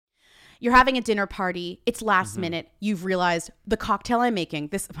You're having a dinner party. It's last minute. You've realized the cocktail I'm making.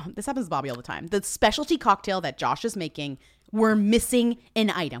 This happens to Bobby all the time. The specialty cocktail that Josh is making, we're missing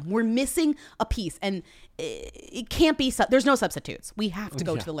an item. We're missing a piece. And it can't be, there's no substitutes. We have to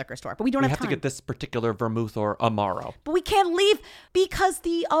go to the liquor store, but we don't have time. We have to get this particular vermouth or Amaro. But we can't leave because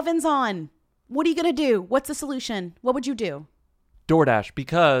the oven's on. What are you going to do? What's the solution? What would you do? DoorDash,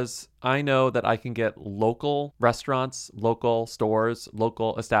 because I know that I can get local restaurants, local stores,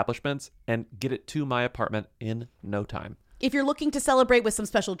 local establishments, and get it to my apartment in no time. If you're looking to celebrate with some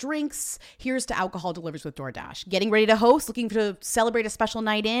special drinks, here's to alcohol delivers with DoorDash. Getting ready to host, looking to celebrate a special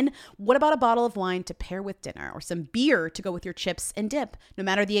night in? What about a bottle of wine to pair with dinner or some beer to go with your chips and dip? No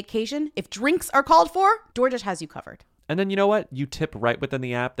matter the occasion, if drinks are called for, DoorDash has you covered. And then you know what? You tip right within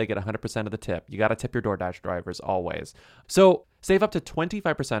the app. They get 100% of the tip. You got to tip your DoorDash drivers always. So save up to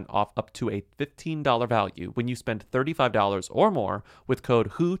 25% off up to a $15 value when you spend $35 or more with code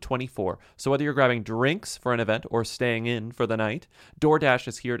WHO24. So whether you're grabbing drinks for an event or staying in for the night, DoorDash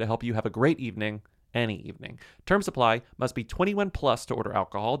is here to help you have a great evening any evening. Terms apply. Must be 21 plus to order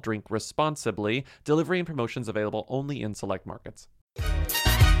alcohol. Drink responsibly. Delivery and promotions available only in select markets.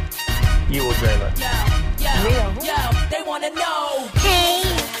 You or Jayla? Yo, they wanna know. Hey.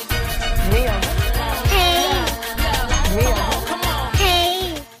 Mia. Hey. Mia. Come on.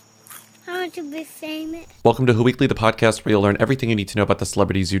 Hey. I want to be famous. Welcome to Who Weekly, the podcast where you'll learn everything you need to know about the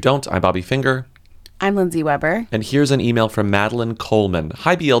celebrities you don't. I'm Bobby Finger. I'm Lindsay Weber. And here's an email from Madeline Coleman.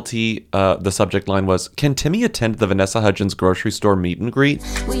 Hi, BLT. The subject line was, can Timmy attend the Vanessa Hudgens grocery store meet and greet?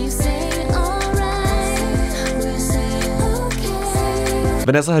 Will you say alright? Will you say okay?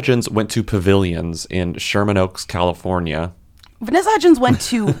 Vanessa Hudgens went to Pavilions in Sherman Oaks, California. Vanessa Hudgens went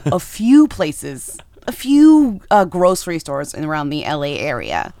to a few places, a few grocery stores around the LA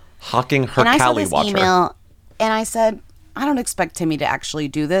area. Hawking her And I saw Cali this watcher. email and I said, I don't expect Timmy to actually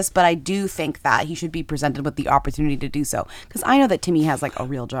do this, but I do think that he should be presented with the opportunity to do so. Because I know that Timmy has like a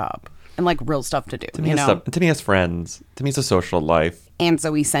real job and like real stuff to do. Timmy has friends. Timmy's a social life. And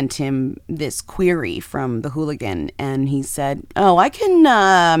so we sent him this query from the hooligan and he said, oh, I can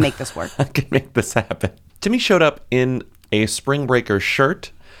make this work. I can make this happen. Timmy showed up in a Spring Breakers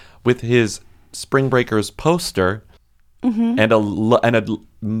shirt with his Spring Breakers poster and a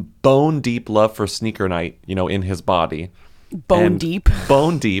bone deep love for sneaker night, in his body. Bone deep,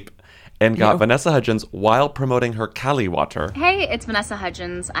 and got Vanessa Hudgens while promoting her Cali water. Hey, it's Vanessa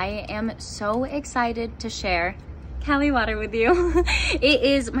Hudgens. I am so excited to share Cali water with you. It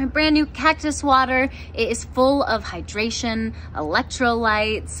is my brand new cactus water. It is full of hydration,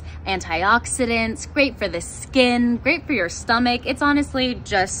 electrolytes, antioxidants, great for the skin, great for your stomach. It's honestly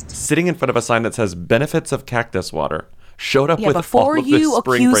just... Sitting in front of a sign that says benefits of cactus water. Showed up with before all of you this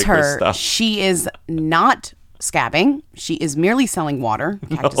Spring accuse Breakers her, stuff. she is not scabbing. She is merely selling water,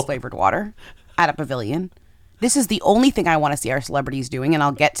 cactus flavored water, at a pavilion. This is the only thing I want to see our celebrities doing, and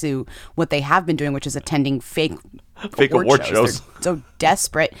I'll get to what they have been doing, which is attending fake award shows. They're so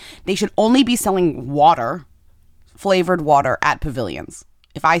desperate. They should only be selling water, flavored water, at pavilions.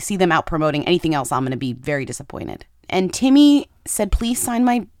 If I see them out promoting anything else, I'm going to be very disappointed. And Timmy said, please sign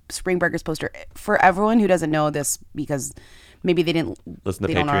my Spring Breakers poster. For everyone who doesn't know this, because maybe they didn't listen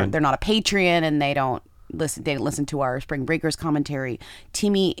to Patreon. They're not a Patreon and they didn't listen to our Spring Breakers commentary.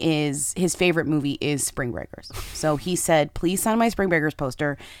 His favorite movie is Spring Breakers. So he said, please sign my Spring Breakers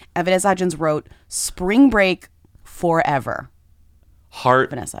poster. Vanessa Hudgens wrote, Spring Break forever. Heart,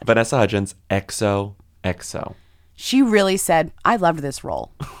 Vanessa Hudgens, XOXO. She really said, I loved this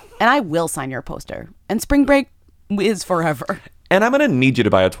role and I will sign your poster. And Spring Break is forever. And I'm going to need you to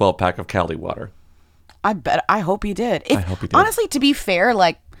buy a 12-pack of Cali water. I hope he did. I hope he did. Honestly, to be fair,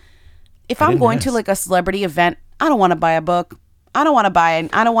 like, if I'm going to like a celebrity event, I don't want to buy a book. I don't want to buy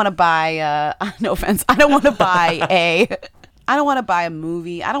no offense. I don't want to buy a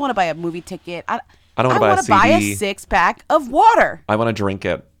movie. I don't want to buy a movie ticket. I don't want to buy a 6-pack of water. I want to drink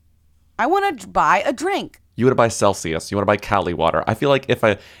it. I want to buy a drink. You want to buy Celsius. You want to buy Cali water. I feel like if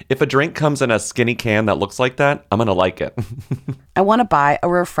a drink comes in a skinny can that looks like that, I'm going to like it. I want to buy a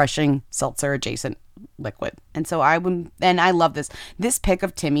refreshing seltzer adjacent liquid. And so I love this pic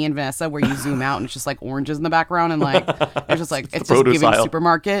of Timmy and Vanessa where you zoom out and it's just like oranges in the background and like it's just like it's just giving aisle.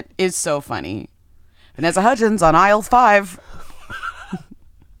 Supermarket is so funny. Vanessa Hudgens on aisle 5.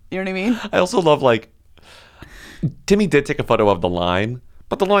 You know what I mean? I also love like Timmy did take a photo of the line,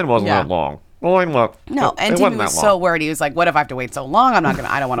 but the line wasn't that long. No, and Timmy was so worried. He was like, what if I have to wait so long?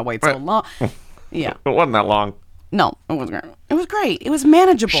 I don't want to wait so long. Yeah. It wasn't that long. No, it wasn't great. It was great. It was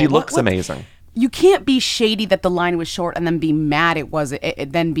manageable. She looks amazing. You can't be shady that the line was short and then be mad it was,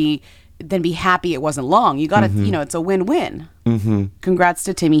 then be then be happy it wasn't long. You got to, it's a win-win. Mm-hmm. Congrats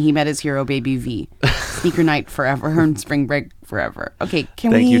to Timmy. He met his hero, baby V. Sneaker night forever and spring break forever. Okay,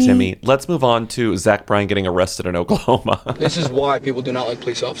 Thank you, Timmy. Let's move on to Zach Bryan getting arrested in Oklahoma. This is why people do not like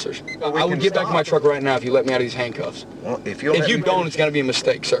police officers. I would get back in my truck right now if you let me out of these handcuffs. Well, if you don't, it's going to be a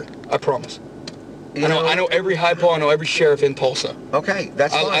mistake, sir. I promise. I know every high pole. I know every sheriff in Tulsa. Okay,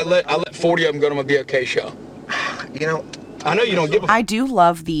 that's fine. I let 40 of them go to my BOK show. I know you don't give a... I do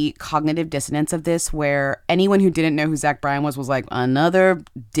love the cognitive dissonance of this, where anyone who didn't know who Zach Bryan was like, another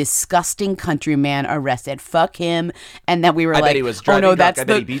disgusting countryman arrested. Fuck him. And then we were I like, bet he was driving oh no, drunk. that's I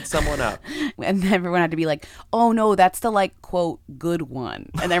bet he beat someone up. And then everyone had to be like, oh no, that's the like, quote, good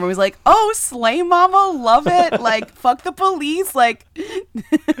one. And everyone was like, oh, slay mama, love it. Like, fuck the police. Like,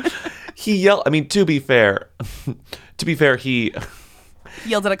 He yelled, I mean, to be fair, he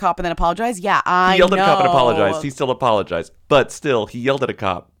yelled at a cop and then apologized. Yeah, I know. He yelled at a cop and apologized. He still apologized. But still, he yelled at a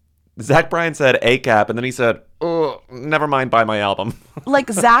cop. Zach Bryan said ACAP, and then he said, oh, never mind, buy my album.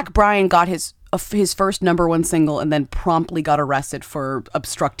 Like, Zach Bryan got his first #1 single and then promptly got arrested for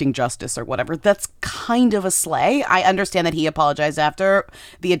obstructing justice or whatever. That's kind of a slay. I understand that he apologized after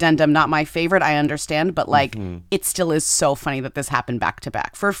the addendum. Not my favorite, I understand. But, like, it still is so funny that this happened back to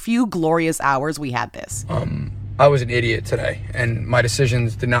back. For a few glorious hours, we had this. I was an idiot today, and my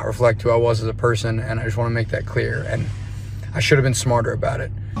decisions did not reflect who I was as a person, and I just want to make that clear. And I should have been smarter about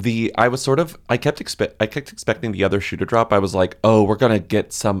it. I kept expecting the other shoe to drop. I was like, oh, we're going to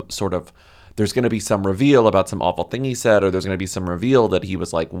get some sort of, there's going to be some reveal about some awful thing he said, or there's going to be some reveal that he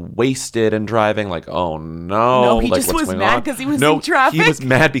was like wasted and driving. Like, oh no. No, he like, just what's was going mad on? because he was in traffic. He was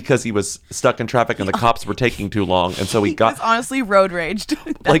mad because he was stuck in traffic and the cops were taking too long. And so he was honestly road raged.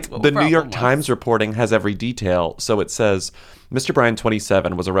 Like, the New York Times reporting has every detail. So it says, Mr. Bryan,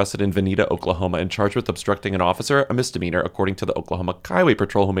 27, was arrested in Veneta, Oklahoma, and charged with obstructing an officer, a misdemeanor, according to the Oklahoma Highway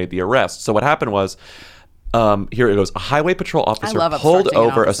Patrol, who made the arrest. So what happened was, here it goes. A highway patrol officer pulled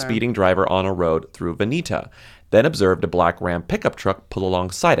over a speeding driver on a road through Veneta, then observed a black Ram pickup truck pull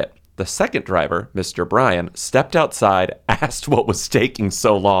alongside it. The second driver, Mr. Bryan, stepped outside, asked what was taking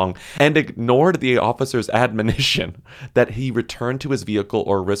so long, and ignored the officer's admonition that he return to his vehicle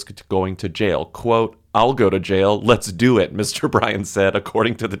or risked going to jail. Quote, I'll go to jail. Let's do it, Mr. Bryan said,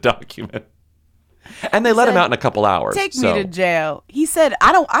 according to the document. And they let him out in a couple hours. Take me to jail. He said,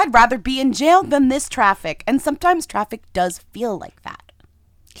 I'd rather be in jail than this traffic. And sometimes traffic does feel like that.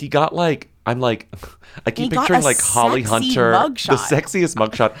 He got like, I keep picturing like Holly Hunter, the sexiest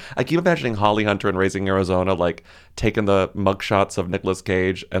mugshot. I keep imagining Holly Hunter in Raising Arizona, like taking the mugshots of Nicolas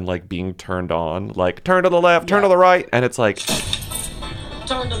Cage and like being turned on, like turn to the left, turn to the right. And it's like,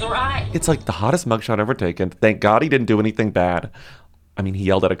 Turn to the right. it's like the hottest mugshot ever taken. Thank God he didn't do anything bad. I mean, he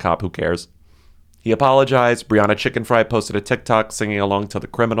yelled at a cop. Who cares? He apologized. Brianna Chicken Fry posted a TikTok singing along to the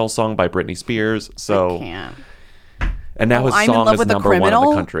Criminal song by Britney Spears. So, I can't. And now his song is number one in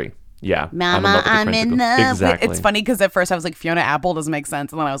the country. Yeah. Mama, I'm in love. Exactly. It's funny because at first I was like, Fiona Apple doesn't make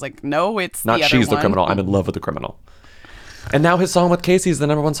sense. And then I was like, no, it's not the other she's the one. criminal. I'm in love with the criminal. And now his song with Casey is the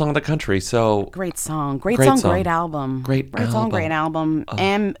number one song in the country. So great song. Great album. Great album.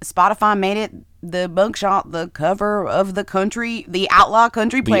 And Spotify made it the mugshot, the cover of the country, the Outlaw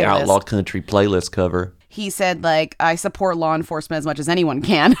Country playlist. The Outlaw Country playlist cover. He said, like, I support law enforcement as much as anyone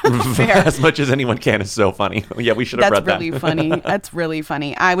can. As much as anyone can is so funny. Yeah, we should have read that. That's really funny. That's really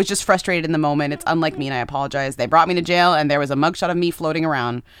funny. I was just frustrated in the moment. It's unlike me, and I apologize. They brought me to jail, and there was a mugshot of me floating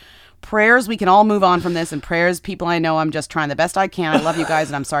around. Prayers, we can all move on from this, and prayers, people I know, I'm just trying the best I can. I love you guys,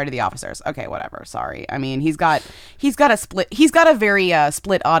 and I'm sorry to the officers. Okay, whatever. Sorry. I mean, he's got a very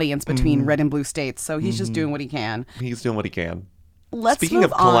split audience between red and blue states, so he's just doing what he can. He's doing what he can. Speaking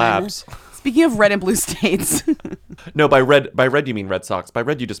of collabs. Speaking of red and blue states. No, by red you mean Red Sox. By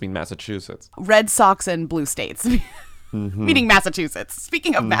red you just mean Massachusetts. Red Sox and blue states. Meaning Massachusetts.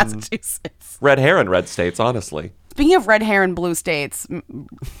 Speaking of Massachusetts. Red hair in red states, honestly. Speaking of red hair and blue states,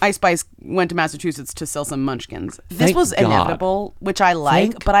 Ice Spice went to Massachusetts to sell some munchkins. This was inevitable, which I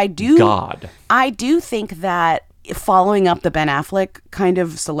like, but I do think that following up the Ben Affleck kind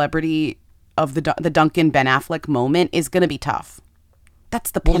of celebrity of the Duncan Ben Affleck moment is going to be tough.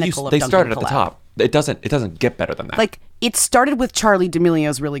 That's the pinnacle of Duncan. They started at the top. It doesn't get better than that. Like, it started with Charlie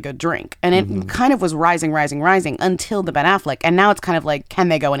D'Amelio's Really Good Drink, and it kind of was rising until the Ben Affleck, and now it's kind of like, can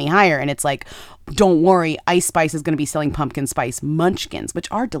they go any higher? And it's like, don't worry, Ice Spice is going to be selling pumpkin spice munchkins, which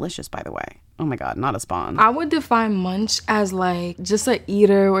are delicious, by the way. Oh my God, not a spawn. I would define munch as like just an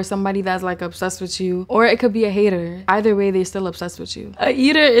eater or somebody that's like obsessed with you, or it could be a hater. Either way, they're still obsessed with you. A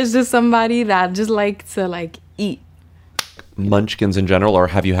eater is just somebody that just likes to like eat. Munchkins in general, or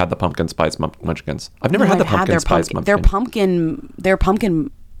have you had the pumpkin spice munchkins? I've never had the pumpkin spice munchkins. They're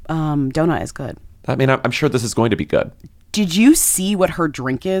pumpkin donut is good. I mean, I'm sure this is going to be good. Did you see what her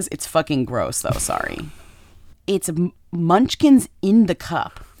drink is? It's fucking gross, though. Sorry. It's Munchkins in the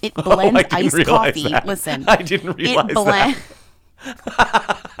cup. It blends iced coffee. That. Listen. I didn't realize that.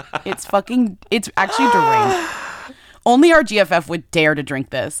 It's actually deranged. Only our GFF would dare to drink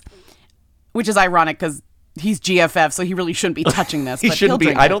this, which is ironic because he's GFF, so he really shouldn't be touching this. He but shouldn't be.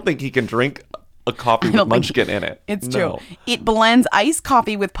 drink I it. don't think he can drink a coffee with Munchkin in it. It's true. It blends iced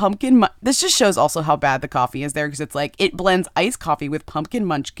coffee with pumpkin. This just shows also how bad the coffee is there because it's like it blends iced coffee with pumpkin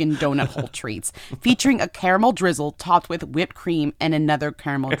Munchkin donut hole treats, featuring a caramel drizzle topped with whipped cream and another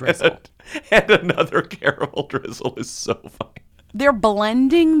caramel drizzle. And another caramel drizzle is so funny. They're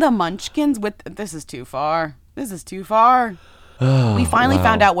blending the Munchkins with. This is too far. This is too far. We finally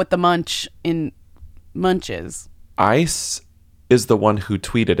found out what the munch is. Ice is the one who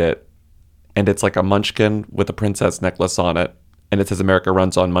tweeted it. And it's like a munchkin with a princess necklace on it. And it says America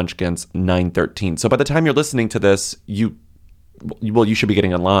runs on munchkins 9/13. So by the time you're listening to this, you should be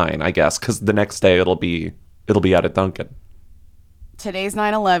getting in line, I guess, because the next day it'll be out at Dunkin'. Today's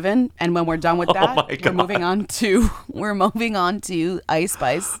 9/11, and when we're done with that, we're moving on to Ice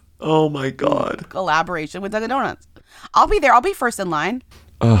Spice. Oh my God. Collaboration with Dunkin' Donuts. I'll be there. I'll be first in line.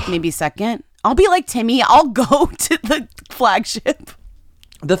 Maybe second. I'll be like Timmy. I'll go to the flagship.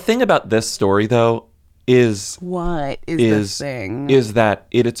 The thing about this story, though, is what is the thing? Is that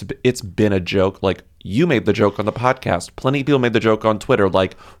it's been a joke. Like, you made the joke on the podcast. Plenty of people made the joke on Twitter.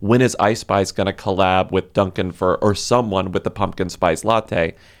 Like, when is Ice Spice going to collab with Dunkin' or someone with the pumpkin spice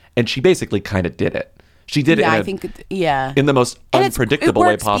latte? And she basically kind of did it. She did it in the most unpredictable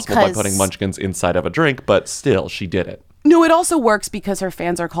way possible by putting Munchkins inside of a drink, but still, she did it. No, it also works because her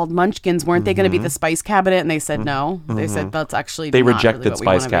fans are called Munchkins. Weren't they going to be the Spice Cabinet? And they said no. They said that's actually they not rejected really what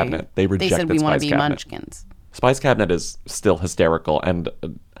Spice we Cabinet. They said we want to be Cabinet. Munchkins. Spice Cabinet is still hysterical, and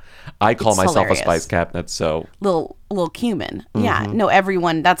I call myself hilarious. a Spice Cabinet. So little cumin. Yeah, no,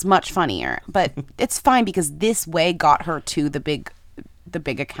 everyone. That's much funnier, but it's fine because this way got her to the big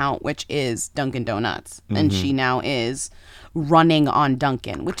account, which is Dunkin' Donuts, and she now is running on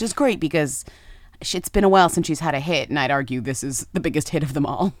Dunkin', which is great because it's been a while since she's had a hit, and I'd argue this is the biggest hit of them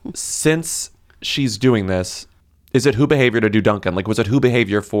all. Since she's doing this, is it Who behavior to do Dunkin'? Like, was it Who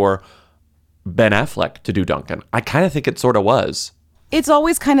behavior for Ben Affleck to do Dunkin'? I kind of think it sort of was. It's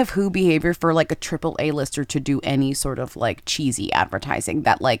always kind of Who behavior for like a triple A-lister to do any sort of like cheesy advertising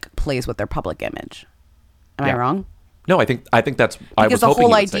that like plays with their public image. Am I wrong? No, I think that's. Because the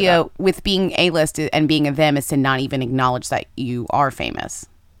whole idea with being A-list and being a them is to not even acknowledge that you are famous,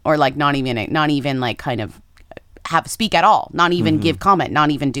 or like not even like kind of speak at all, not even give comment, not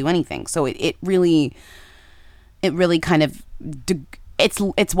even do anything. So it really kind of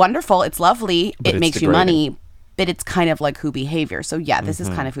it's wonderful, it's lovely, it makes you money, but it's kind of like Who behavior. So yeah, this is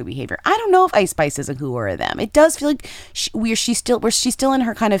kind of Who behavior. I don't know if Ice Spice is a Who or a them. It does feel like she's still in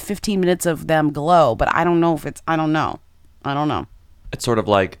her kind of 15 minutes of them glow, but I don't know if it's I don't know. It's sort of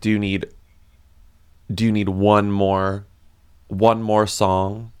like, do you need one more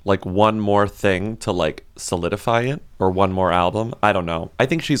song, like one more thing to like solidify it, or one more album? I don't know. I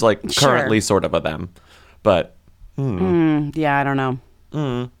think she's like currently sort of a them, but yeah, I don't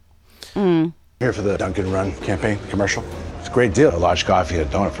know. Here for the Dunkin' Run campaign commercial. It's a great deal. A large coffee and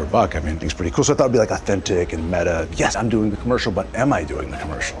a donut for $1. I mean, it's pretty cool. So I thought it'd be like authentic and meta. Yes, I'm doing the commercial, but am I doing the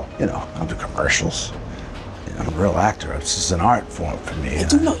commercial? You know, I don't do commercials. I'm a real actor. It's just an art form for me. I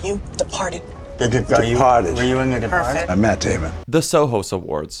do know you, Departed. Departed. Were you in The Departed? I'm Matt Damon. The Soho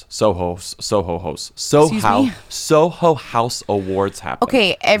Awards. Soho House Awards happened.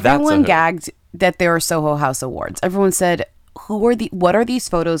 Okay, everyone gagged that there are Soho House Awards. Everyone said, what are these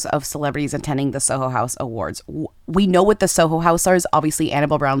photos of celebrities attending the Soho House Awards? We know what the Soho House is. Obviously,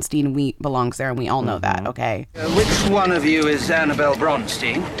 Annabelle Brownstein belongs there, and we all know that, okay? Which one of you is Annabelle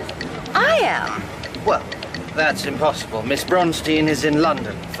Bronstein? I am. Well, that's impossible. Miss Bronstein is in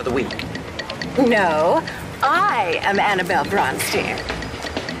London for the week. No, I am Annabelle Bronstein.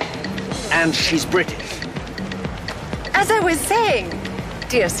 And she's British. As I was saying,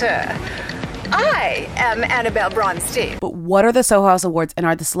 dear sir, I am Annabelle Bronstein. But what are the Soho House Awards, and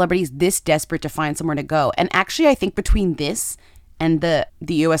are the celebrities this desperate to find somewhere to go? And actually, I think between this and the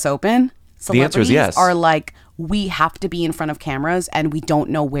US Open, celebrities are like, we have to be in front of cameras and we don't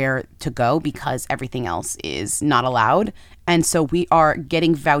know where to go because everything else is not allowed. And so we are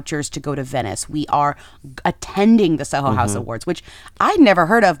getting vouchers to go to Venice. We are attending the Soho House Awards, which I'd never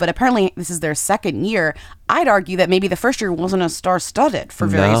heard of, but apparently this is their second year. I'd argue that maybe the first year wasn't as star-studded for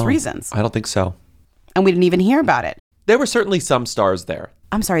various reasons. I don't think so. And we didn't even hear about it. There were certainly some stars there.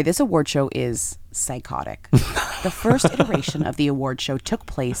 I'm sorry, this award show is psychotic. The first iteration of the award show took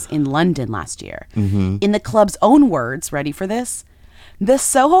place in London last year. In the club's own words, ready for this? The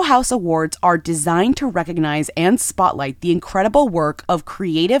Soho House Awards are designed to recognize and spotlight the incredible work of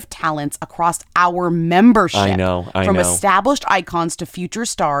creative talents across our membership. I know. From established icons to future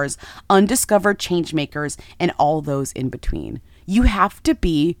stars, undiscovered changemakers, and all those in between. You have to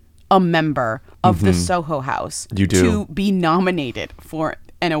be a member of the Soho House You do. to be nominated for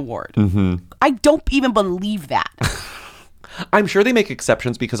an award. I don't even believe that. I'm sure they make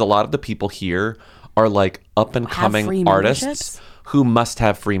exceptions because a lot of the people here are like up and coming free artists memberships? who must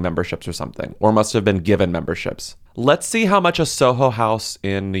have free memberships or something, or must have been given memberships. Let's see how much a Soho House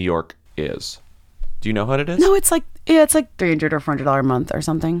in New York is. Do you know what it is? No, it's like $300 or $400 a month or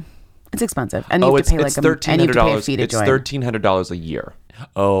something. It's expensive, and you have to pay like $1,300. fee to It's join. $1,300 a year.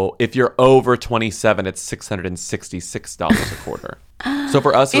 Oh, if you're over 27, it's $666 a quarter. So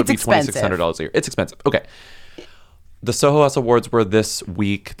for us, it would be $2,600 a year. It's expensive. Okay. The Soho House Awards were this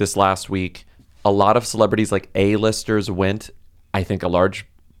last week. A lot of celebrities, like A-listers, went. I think in large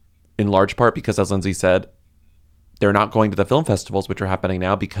part because, as Lindsay said, they're not going to the film festivals, which are happening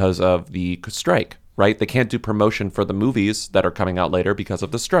now because of the strike, right? They can't do promotion for the movies that are coming out later because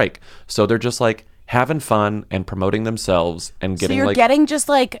of the strike. So they're just like having fun and promoting themselves and getting So you're getting just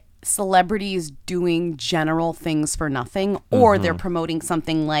like celebrities doing general things for nothing, or they're promoting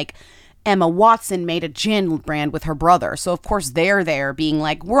something like Emma Watson made a gin brand with her brother. So of course they're there being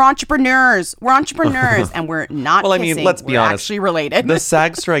like, we're entrepreneurs, and we're not Well, I kissing. mean, let's be We're honest. actually related. The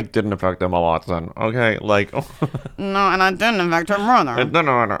SAG strike didn't affect Emma Watson, okay? Like, No, and I didn't affect her brother.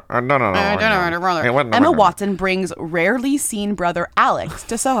 No. Emma Watson brings rarely seen brother Alex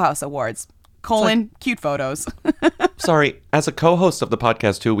to Soho House Awards. Cute photos. Sorry, as a co-host of the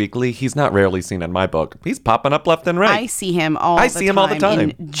podcast 2 Weekly, he's not rarely seen in my book. He's popping up left and right. I see him all the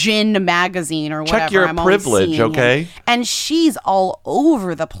time. In Gin magazine or whatever. Check your I'm always privilege, seeing him. okay? And she's all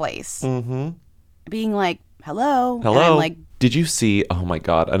over the place. Being like, hello. And I'm like, did you see, oh my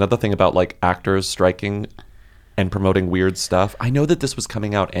God, another thing about like actors striking and promoting weird stuff? I know that this was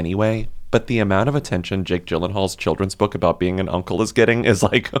coming out anyway, but the amount of attention Jake Gyllenhaal's children's book about being an uncle is getting is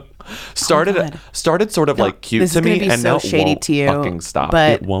like started sort of like cute to me, and now it won't fucking stop.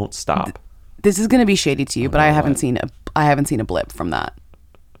 It won't stop. This is going to be shady to you, but I haven't seen a blip from that.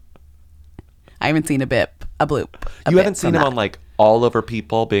 I haven't seen a bloop. You haven't seen him on like all over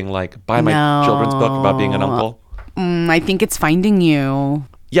people being like, buy my children's book about being an uncle? I think it's finding you.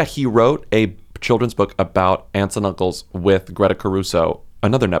 Yeah, he wrote a children's book about aunts and uncles with Greta Caruso,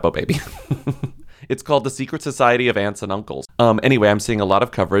 another Nepo baby. It's called The Secret Society of Aunts and Uncles. Anyway, I'm seeing a lot of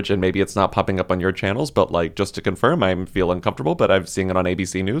coverage, and maybe it's not popping up on your channels, but like just to confirm, I feel uncomfortable, but I'm seeing it on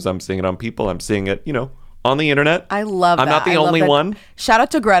ABC News. I'm seeing it on People. I'm seeing it, on the internet. I love that. I'm not the only one. Shout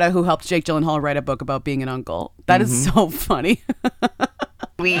out to Greta, who helped Jake Gyllenhaal write a book about being an uncle. That is so funny.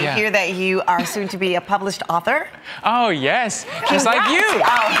 We hear that you are soon to be a published author. Oh, yes. Just like you.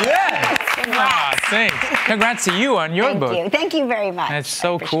 Oh, yeah. Congrats. Thanks. Congrats to you on your book. Thank you very much. That's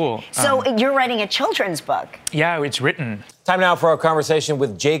so cool. So you're writing a children's book. Yeah, it's written. Time now for our conversation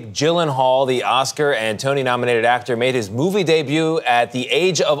with Jake Gyllenhaal. The Oscar and Tony-nominated actor made his movie debut at the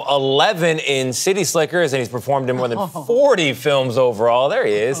age of 11 in City Slickers, and he's performed in more than 40 films overall. There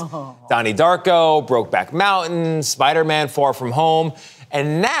he is. Donnie Darko, Brokeback Mountain, Spider-Man Far From Home.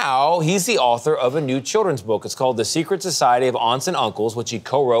 And now he's the author of a new children's book. It's called The Secret Society of Aunts and Uncles, which he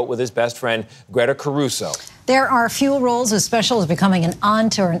co-wrote with his best friend, Greta Caruso. There are few roles as special as becoming an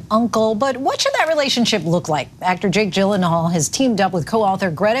aunt or an uncle, but what should that relationship look like? Actor Jake Gyllenhaal has teamed up with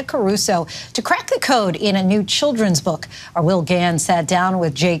co-author Greta Caruso to crack the code in a new children's book. Our Will Gann sat down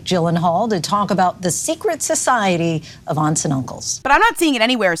with Jake Gyllenhaal to talk about the secret society of aunts and uncles. But I'm not seeing it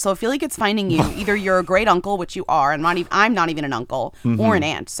anywhere, so I feel like it's finding you. Either you're a great uncle, which you are, and I'm not even an uncle, or an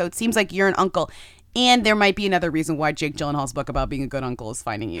aunt. So it seems like you're an uncle. And there might be another reason why Jake Gyllenhaal's book about being a good uncle is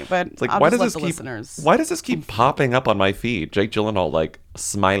finding you. But it's like, I'll why just does let this the listeners. Why does this keep popping up on my feed? Jake Gyllenhaal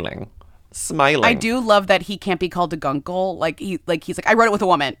smiling. I do love that he can't be called a gunkle. He's like, I wrote it with a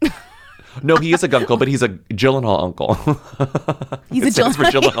woman. No, he is a gunkle, but he's a Gyllenhaal uncle. He's it stands for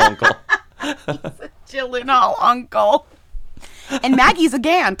Gyllenhaal uncle. He's a Gyllenhaal uncle. And Maggie's a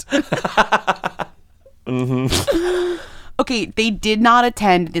Gant. Okay, they did not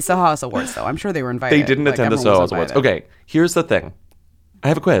attend the Soho House Awards, though. I'm sure they were invited. They didn't attend the Soho House Awards. Okay, here's the thing. I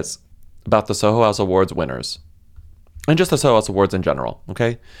have a quiz about the Soho House Awards winners. And just the Soho House Awards in general,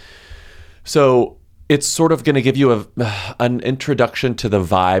 okay? So it's sort of going to give you an introduction to the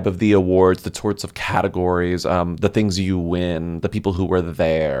vibe of the awards, the sorts of categories, the things you win, the people who were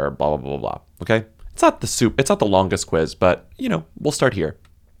there, blah, blah, blah, blah, okay? It's not the longest quiz, but, we'll start here.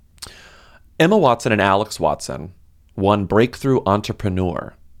 Emma Watson and Alex Watson won Breakthrough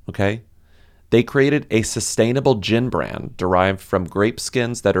Entrepreneur, okay? They created a sustainable gin brand derived from grape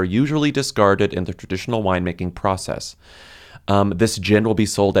skins that are usually discarded in the traditional winemaking process. This gin will be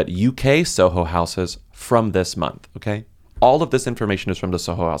sold at UK Soho houses from this month, okay? All of this information is from the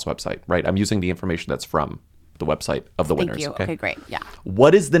Soho House website, right? I'm using the information that's from the website of the winners. Thank you. Okay, great. Yeah.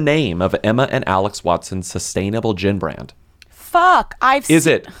 What is the name of Emma and Alex Watson's sustainable gin brand? Fuck. Is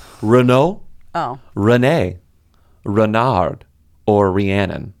it Renault, Oh. Renee, Renard, or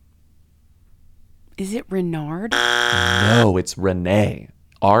Rhiannon? Is it Renard? No, it's Renee.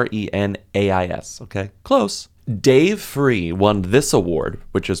 Renais, okay? Close. Dave Free won this award,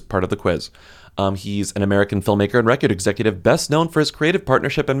 which is part of the quiz. He's an American filmmaker and record executive, best known for his creative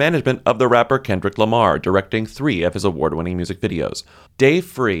partnership and management of the rapper Kendrick Lamar, directing 3 of his award-winning music videos. Dave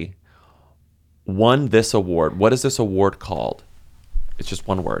Free won this award. What is this award called? It's just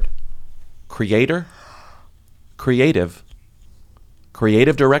one word. Creator, creative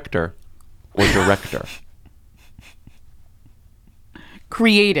director, or director?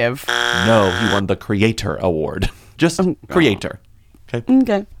 Creative. No, he won the Creator Award. Just creator.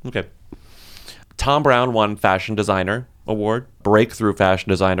 Okay. Okay. Tom Brown won Fashion Designer Award. Breakthrough Fashion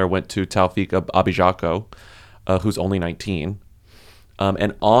Designer went to Taufik Abijako, who's only 19.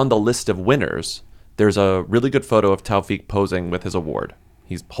 And on the list of winners, there's a really good photo of Taufik posing with his award.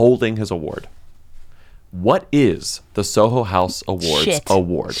 He's holding his award. What is the Soho House Awards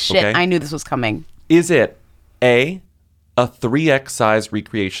award? Shit, okay? I knew this was coming. Is it A, a 3x size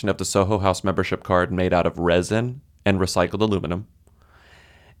recreation of the Soho House membership card made out of resin and recycled aluminum?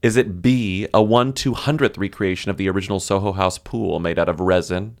 Is it B, a 1/200th recreation of the original Soho House pool made out of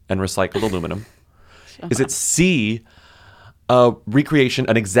resin and recycled aluminum? Is it C, an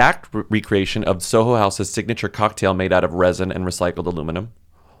exact recreation of Soho House's signature cocktail made out of resin and recycled aluminum?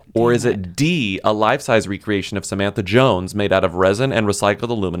 Or is it D, a life-size recreation of Samantha Jones made out of resin and recycled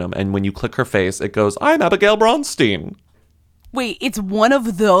aluminum, and when you click her face, it goes, "I'm Abigail Bronstein"? Wait, it's one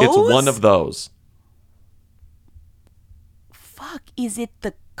of those? It's one of those. Fuck, is it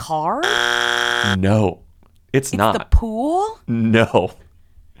the car? No, it's not. The pool? No.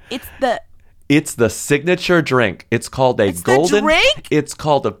 It's the signature drink. It's called a the drink? It's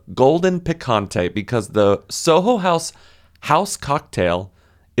called a golden picante because the Soho House cocktail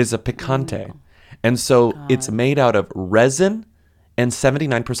is a picante. And so it's made out of resin and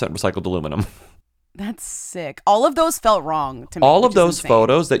 79% recycled aluminum. That's sick. All of those felt wrong to me. All of those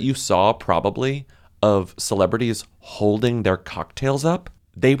photos that you saw probably of celebrities holding their cocktails up,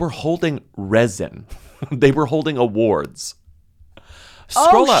 they were holding resin. They were holding awards.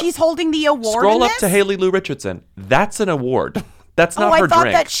 Scroll up. She's holding the award. Scroll in up this? to Haley Lou Richardson. That's an award. That's not her I thought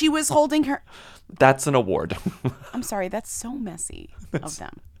drink. that she was holding her. That's an award. I'm sorry, that's so messy of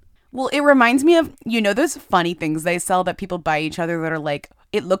them. Well, it reminds me of, those funny things they sell that people buy each other that are like,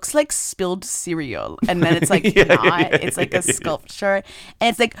 it looks like spilled cereal. And then it's like it's like a sculpture. And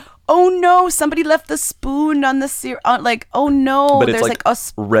it's like, oh no, somebody left the spoon on the cereal. Like, oh no, but it's there's like a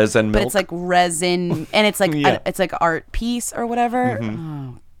resin milk. But it's like resin. And it's like, it's like art piece or whatever.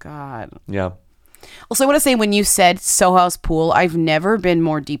 Mm-hmm. Oh, God. Yeah. Also, I want to say, when you said Soho House pool, I've never been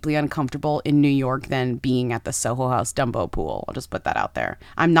more deeply uncomfortable in New York than being at the Soho House Dumbo pool. I'll just put that out there.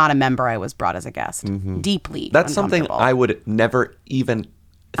 I'm not a member. I was brought as a guest. Deeply That's something uncomfortable. I would never even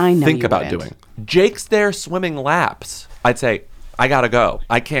think about doing. Jake's there swimming laps. I'd say, I gotta go.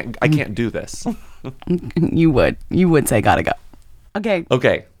 I can't do this. You would say gotta go.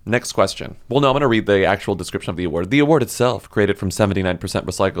 Okay. Next question. Well, no, I'm going to read the actual description of the award. The award itself, created from 79%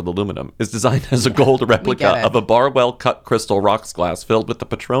 recycled aluminum, is designed as a gold replica of a Barwell-cut crystal rocks glass filled with the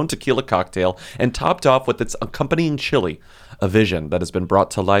Patron tequila cocktail and topped off with its accompanying chili, a vision that has been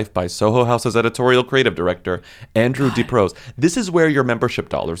brought to life by Soho House's editorial creative director, Andrew DeProse. This is where your membership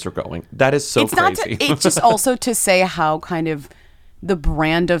dollars are going. That is so crazy. It's just also to say how kind of the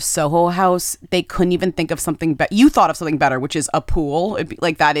brand of Soho House, they couldn't even think of something better. You thought of something better, which is a pool.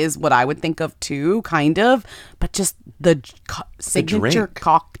 Like, that is what I would think of too, kind of. But just the signature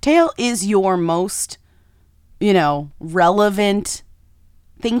cocktail is your most, relevant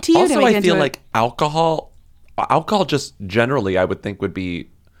thing to you. Also, I feel like alcohol just generally, I would think, would be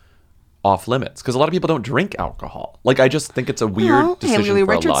off limits because a lot of people don't drink alcohol. Like, I just think it's a weird decision Haley for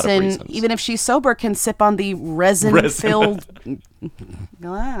Richardson, a lot of reasons. even if she's sober, can sip on the resin-filled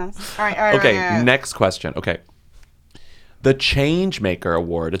glass. All right. Okay, next question. Okay. The Changemaker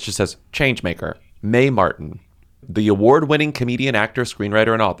Award, it just says Changemaker, Mae Martin. The award-winning comedian, actor,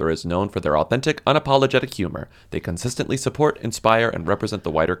 screenwriter, and author is known for their authentic, unapologetic humor. They consistently support, inspire, and represent the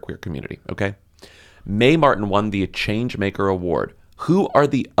wider queer community. Okay? Mae Martin won the Changemaker Award. Who are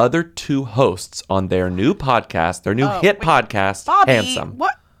the other two hosts on their new podcast, their new hit podcast, Bobby, Handsome?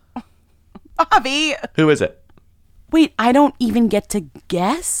 What? Bobby. Who is it? Wait, I don't even get to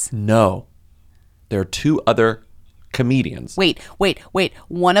guess? No. There are two other comedians. Wait.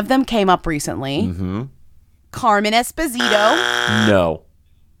 One of them came up recently. Mm-hmm. Carmen Esposito. No.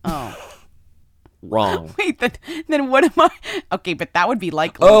 Oh. Wrong. Wait, then what am I? Okay, but that would be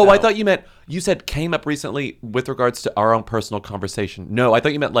likely. Oh, though. I thought you said came up recently with regards to our own personal conversation. No, I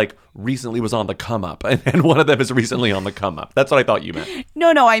thought you meant like recently was on the come up, and one of them is recently on the come up. That's what I thought you meant.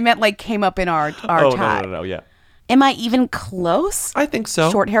 No, I meant like came up in our chat. No, yeah. Am I even close? I think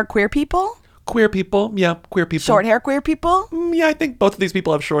so. Short hair queer people? Queer people, yeah, queer people. Short hair queer people? Yeah, I think both of these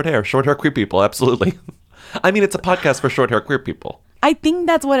people have short hair. Short hair queer people, absolutely. I mean, it's a podcast for short hair queer people. I think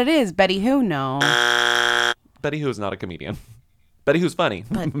that's what it is. Betty Who? No. Betty Who is not a comedian. Betty Who's funny,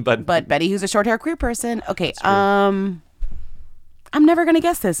 but Betty Who's a short hair queer person. Okay, I'm never gonna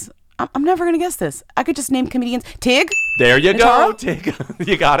guess this. I'm never gonna guess this. I could just name comedians. Tig. There you Nataro? go, Tig.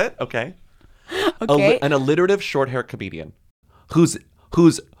 You got it. Okay. Okay. An alliterative short hair comedian, whose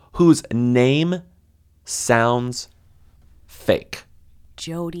name sounds fake.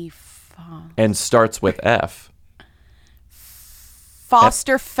 Jodie and starts with F.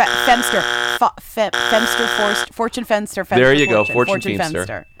 Foster Femster. Femster Fortune Femster. There you go. Fortune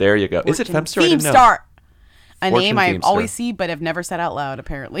Femster. There you go. Is it Femster? I didn't know. Femstar. A Fortune name I Feemster. always see but have never said out loud,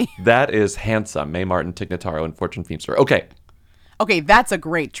 apparently. That is Handsome, Mae Martin, Tig Notaro, and Fortune Feemster. Okay, that's a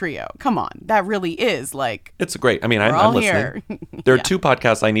great trio. Come on. That really is like... It's great. I mean, I'm all listening. here. There are two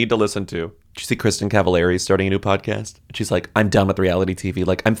podcasts I need to listen to. Did you see Kristen Cavallari starting a new podcast? She's like, I'm done with reality TV.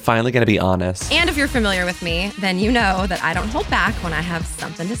 Like, I'm finally going to be honest. And if you're familiar with me, then you know that I don't hold back when I have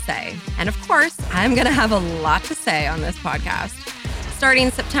something to say. And of course, I'm going to have a lot to say on this podcast.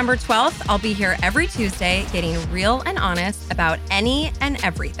 Starting September 12th, I'll be here every Tuesday getting real and honest about any and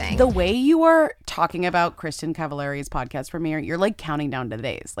everything. The way you are talking about Kristen Cavallari's podcast premiere, you're like counting down to the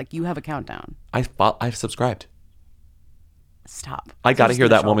days. Like you have a countdown. I've subscribed. Stop. I got to Just hear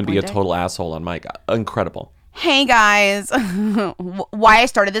gonna that show woman up be one a day? total asshole on mic. Incredible. Hey guys, why I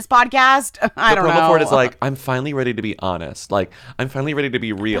started this podcast? I don't know. The promo for it is like, I'm finally ready to be honest. Like, I'm finally ready to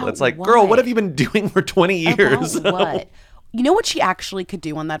be real. About It's like, what? girl, what have you been doing for 20 years? About what? You know what she actually could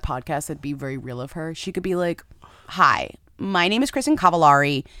do on that podcast that'd be very real of her? She could be like, hi, my name is Kristen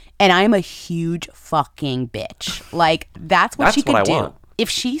Cavallari, and I'm a huge fucking bitch. Like, that's what she could what I do. want. If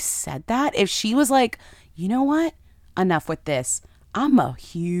she said that, if she was like, you know what? Enough with this. I'm a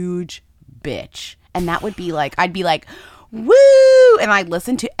huge bitch. And that would be like, I'd be like, woo! And I'd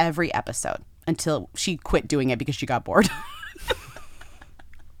listen to every episode until she quit doing it because she got bored.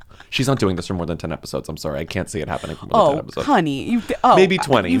 She's not doing this for more than 10 episodes. I'm sorry. I can't see it happening for more than 10 episodes. Honey. Maybe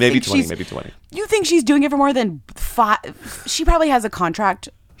 20. you Maybe think 20. she's- Maybe 20. You think she's doing it for more than 5? She probably has a contract.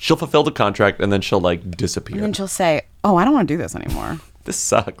 She'll fulfill the contract and then she'll like disappear. And then she'll say, oh, I don't want to do this anymore. This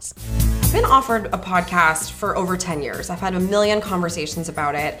sucks. I've been offered a podcast for over 10 years. I've had a million conversations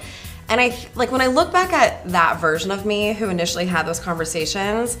about it. And when I look back at that version of me who initially had those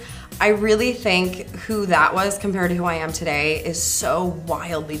conversations, I really think who that was compared to who I am today is so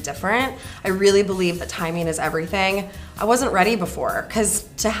wildly different. I really believe that timing is everything. I wasn't ready before, because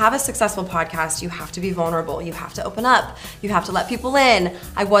to have a successful podcast, you have to be vulnerable. You have to open up. You have to let people in.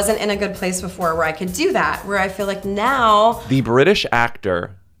 I wasn't in a good place before where I could do that, where I feel like now... The British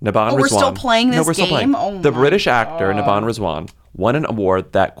actor, Naban Rizwan. We're still playing this No, we're still game? playing. Oh The my British actor, God. Naban Rizwan, won an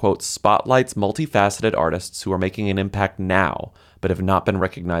award that, quote, spotlights multifaceted artists who are making an impact now, but have not been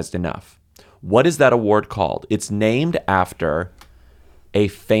recognized enough. What is that award called? It's named after a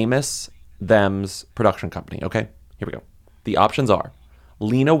famous Them's production company. Okay, here we go. The options are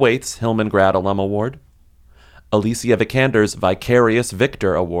Lena Waithe's Hillman Grad Alum Award, Alicia Vikander's Vicarious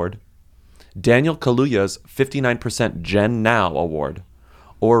Victor Award, Daniel Kaluuya's 59% Gen Now Award,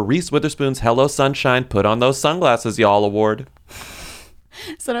 or Reese Witherspoon's Hello Sunshine, Put on Those Sunglasses, Y'all Award.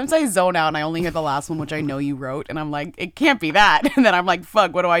 Sometimes I zone out and I only hear the last one, which I know you wrote. And I'm like, it can't be that. And then I'm like,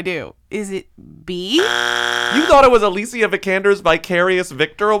 fuck, what do I do? Is it B? You thought it was Alicia Vikander's Vicarious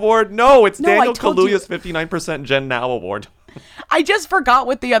Victor Award? No, it's No, I Daniel told you. Kaluuya's 59% Gen Now Award. I just forgot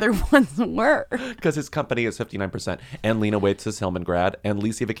what the other ones were. Because his company is 59%. And Lena Waithe's Hillman Grad. And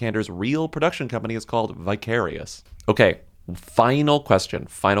Alicia Vikander's real production company is called Vicarious. Okay, final question.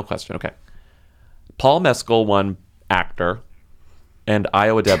 Okay. Paul Mescal won Actor. And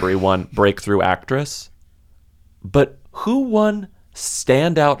Iowa Debris won Breakthrough Actress. But who won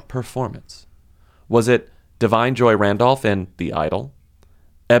Standout Performance? Was it Divine Joy Randolph in The Idol,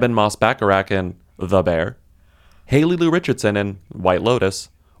 Eben Moss-Bacharach in The Bear, Haley Lou Richardson in White Lotus,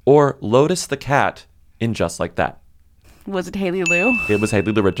 or Lotus the Cat in Just Like That? Was it Haley Lu? It was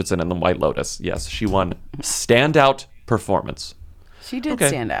Haley Lu Richardson in The White Lotus. Yes, she won Standout Performance. She did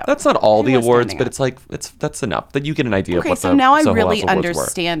stand out. That's not all She the was awards, standing but out. it's like that's enough that you get an idea of Okay, what so the now I Soho really House Awards were.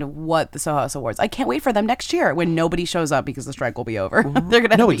 understand what the Soho House Awards. I can't wait for them next year when nobody shows up because the strike will be over. They're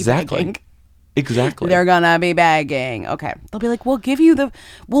gonna be begging. Exactly. They're gonna be begging. Okay, they'll be like, we'll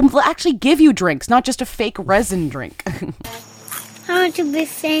actually give you drinks, not just a fake resin drink. I want to be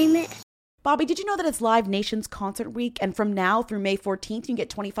famous. Bobby, did you know that it's Live Nation's concert week? And from now through May 14th, you can get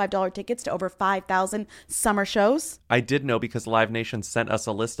 $25 tickets to over 5,000 summer shows? I did know because Live Nation sent us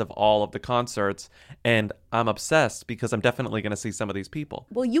a list of all of the concerts, and I'm obsessed because I'm definitely going to see some of these people.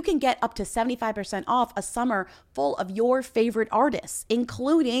 Well, you can get up to 75% off a summer full of your favorite artists,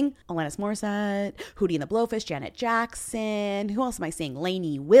 including Alanis Morissette, Hootie and the Blowfish, Janet Jackson. Who else am I seeing?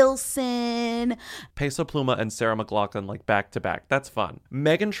 Lainey Wilson. Peso Pluma and Sarah McLachlan like back to back. That's fun.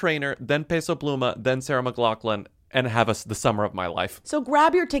 Meghan Trainor, then Peso Pluma, then Sarah McLachlan, and have us the summer of my life. So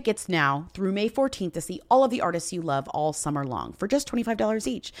grab your tickets now through May 14th to see all of the artists you love all summer long for just $25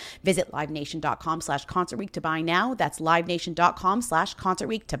 each. Visit livenation.com/concert week to buy now. That's livenation.com/concert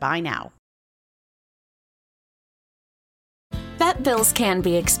week to buy now. Vet bills can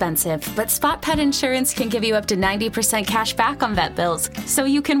be expensive, but Spot Pet Insurance can give you up to 90% cash back on vet bills, so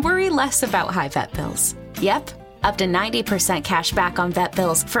you can worry less about high vet bills. Yep. Up to 90% cash back on vet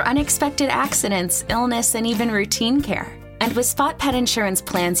bills for unexpected accidents, illness, and even routine care. And with Spot Pet Insurance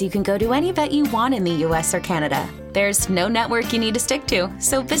plans, you can go to any vet you want in the US or Canada. There's no network you need to stick to,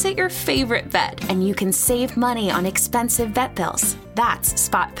 so visit your favorite vet and you can save money on expensive vet bills. That's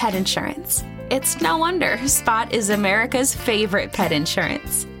Spot Pet Insurance. It's no wonder Spot is America's favorite pet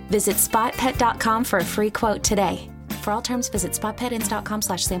insurance. Visit spotpet.com for a free quote today. For all terms, visit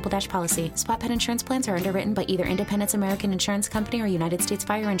spotpetins.com/sample-policy. Spot Pet Insurance plans are underwritten by either Independence American Insurance Company or United States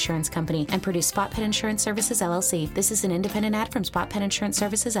Fire Insurance Company and produce Spot Pet Insurance Services, LLC. This is an independent ad from Spot Pet Insurance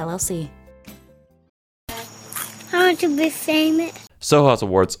Services, LLC. I want to be famous. Soho House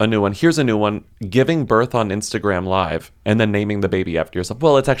Awards, a new one. Here's a new one. Giving birth on Instagram Live and then naming the baby after yourself.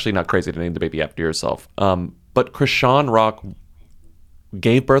 Well, it's actually not crazy to name the baby after yourself. But Chrisean Rock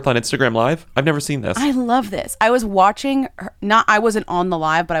gave birth on Instagram Live? I've never seen this. I love this. I was watching her, I wasn't on the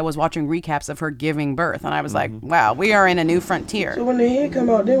live, but I was watching recaps of her giving birth, and I was like, wow, we are in a new frontier. So when the head come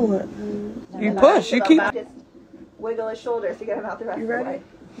out, then what? You push, you keep. Just wiggle his shoulders to get him out the rest of the way.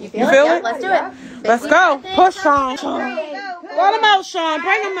 You feel it? Yeah, Let's do it. Let's go. Push, Sean. Let him out, Sean.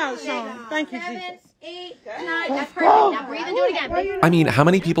 Bring him out, Sean. Thank you, Jesus. 8, 9, that's perfect. Now breathe and do it again. I mean, how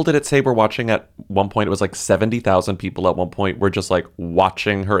many people did it say were watching at one point? It was like 70,000 people at one point were just like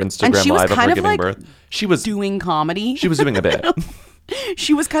watching her Instagram Live of her giving birth. She was doing comedy. She was doing a bit.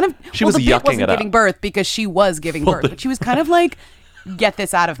 She was kind of, she was the bit yucking wasn't it up. giving birth because she was giving birth, but she was kind of like, get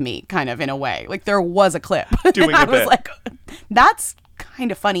this out of me, kind of in a way. Like there was a clip. Doing I a was bit. like, that's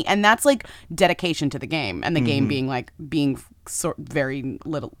kind of funny, and that's like dedication to the game, and the game being like very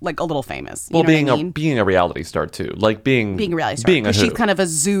little, like a little famous. You Well, know being what I mean? being a reality star too, like being a reality star. being a 'Cause who. she's kind of a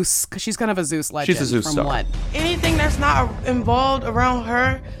Zeus. Because she's kind of a Zeus legend. She's a Zeus from star. What? Anything that's not involved around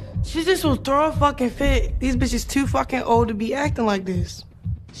her, she just will throw a fucking fit. These bitches too fucking old to be acting like this.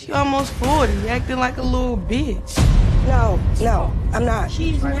 She almost 40, acting like a little bitch. No, I'm not.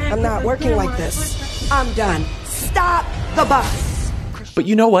 I'm not working like this. I'm done. Stop the bus. But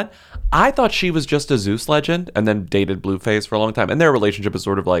you know what? I thought she was just a Zeus legend and then dated Blueface for a long time. And their relationship is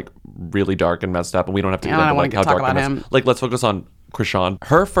sort of like really dark and messed up. And we don't have to get into like how dark and messed up. Like, let's focus on Chrisean.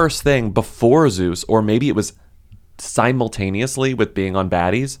 Her first thing before Zeus, or maybe it was simultaneously with being on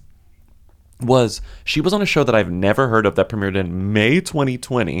Baddies, was she was on a show that I've never heard of that premiered in May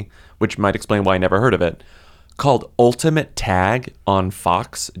 2020, which might explain why I never heard of it, called Ultimate Tag on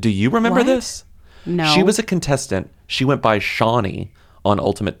Fox. Do you remember What? this? No. She was a contestant. She went by Shawnee on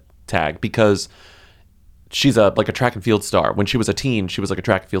Ultimate Tag because she's a track and field star. When she was a teen, she was like a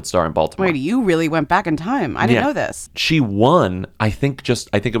track and field star in Baltimore. Wait, you really went back in time. I didn't know this. She won, I think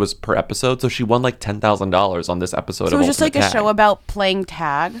it was per episode, so she won like $10,000 on this episode So of it was just like Ultimate a Tag. show about playing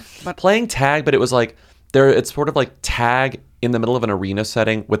tag, but Playing tag, but it was like it's sort of like tag in the middle of an arena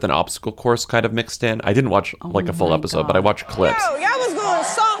setting with an obstacle course kind of mixed in. I didn't watch like a full episode, but I watched clips. Y'all was going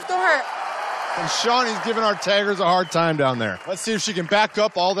soft on her. And Shawnee's giving our taggers a hard time down there. Let's see if she can back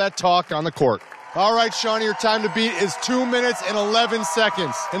up all that talk on the court. All right, Shawnee, your time to beat is 2 minutes and 11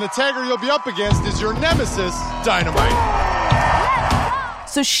 seconds. And the tagger you'll be up against is your nemesis, Dynamite.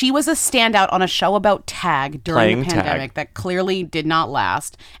 So she was a standout on a show about tag during Playing the tag. pandemic that clearly did not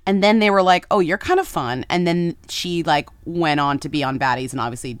last. And then they were like, oh, you're kind of fun. And then she like went on to be on Baddies and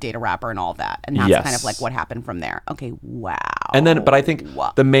obviously date a rapper and all that. And that's Yes. kind of like what happened from there. Okay, wow. And then, but I think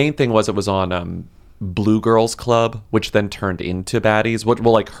the main thing was it was on Blue Girls Club, which then turned into Baddies.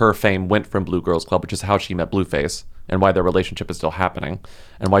 Well, like her fame went from Blue Girls Club, which is how she met Blueface and why their relationship is still happening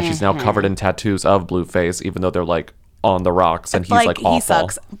and why she's now covered in tattoos of Blueface, even though they're like on the rocks and he's like awful. He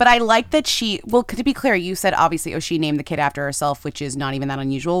sucks. But I like that to be clear, you said obviously, she named the kid after herself, which is not even that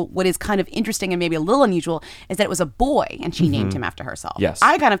unusual. What is kind of interesting and maybe a little unusual is that it was a boy and she named him after herself. Yes.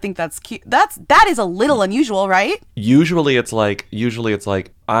 I kind of think that's cute. That is a little unusual, right? Usually it's like,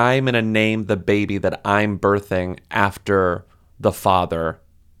 I'm going to name the baby that I'm birthing after the father,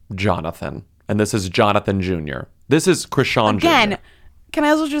 Jonathan. And this is Jonathan Jr. This is Chrisean Again, Jr. Can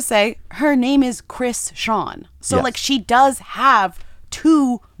I also just say her name is Chrisean. So Yes. like she does have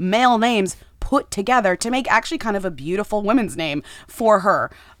two male names put together to make actually kind of a beautiful women's name for her.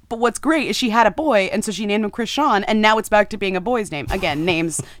 But what's great is she had a boy, and so she named him Chrisean, and now it's back to being a boy's name. Again,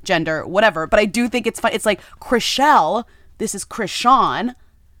 names, gender, whatever. But I do think it's fun. It's like Chriselle, this is Chrisean.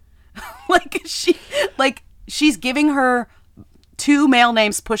 She's giving her two male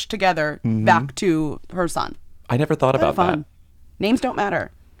names pushed together back to her son. I never thought about that. Names don't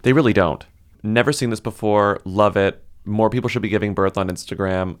matter. They really don't. Never seen this before. Love it. More people should be giving birth on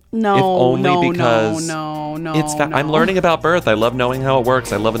Instagram. No, if only because no. I'm learning about birth. I love knowing how it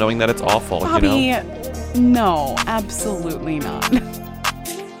works. I love knowing that it's awful. Bobby, no, absolutely not.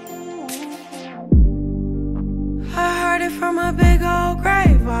 I heard it from a big old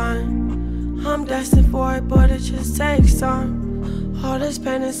grapevine. I'm destined for it, but it just takes time. All this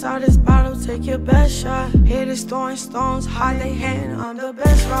pain inside this bottle, take your best shot. Hit it, throwing stones, hide they hand, I'm the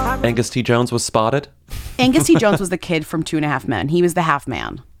best rock. Angus T. Jones was spotted. Angus T. Jones was the kid from 2.5 Men. He was the half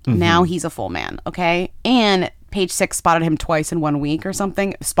man. Now he's a full man, okay? And Page Six spotted him twice in 1 week or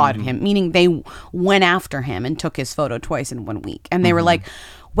something. Spotted him, meaning they went after him and took his photo twice in 1 week. And they were like,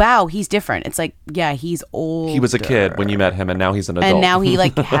 wow, he's different. It's like, yeah, he's old. He was a kid when you met him, and now he's an adult. And now he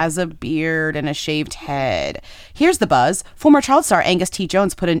has a beard and a shaved head. Here's the buzz. Former child star Angus T.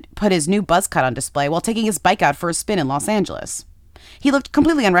 Jones put his new buzz cut on display while taking his bike out for a spin in Los Angeles. He looked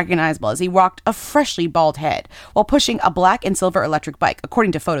completely unrecognizable as he rocked a freshly bald head while pushing a black and silver electric bike,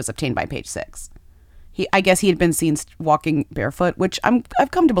 according to photos obtained by Page Six. I guess he had been seen walking barefoot, which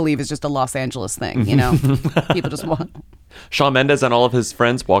I've come to believe is just a Los Angeles thing, you know? People just walk. Shawn Mendes and all of his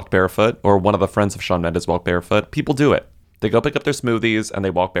friends walked barefoot, or one of the friends of Shawn Mendes walked barefoot. People do it. They go pick up their smoothies and they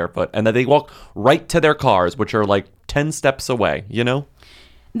walk barefoot, and then they walk right to their cars, which are like 10 steps away, you know?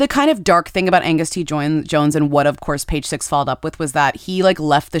 The kind of dark thing about Angus T. Jones and what, of course, Page Six followed up with was that he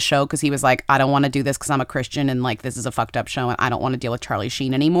left the show because he was like, I don't want to do this because I'm a Christian and this is a fucked up show and I don't want to deal with Charlie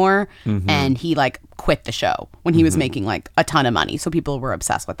Sheen anymore. And he quit the show when he was making a ton of money. So people were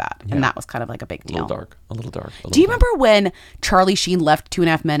obsessed with that. Yeah. And that was kind of a big deal. A little dark. Do you remember when Charlie Sheen left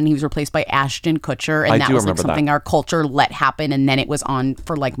 2.5 Men and he was replaced by Ashton Kutcher? And that was something our culture let happen, and then it was on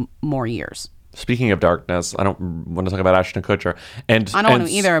for more years. Speaking of darkness, I don't want to talk about Ashton Kutcher. And I don't want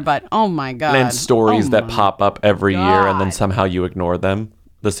to either, but oh my God. And stories that pop up every year and then somehow you ignore them.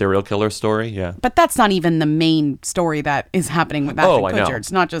 The serial killer story, yeah. But that's not even the main story that is happening with Ashton Kutcher. Know.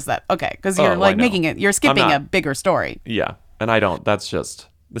 It's not just that. Okay, because you're you're skipping a bigger story. Yeah, and I don't. This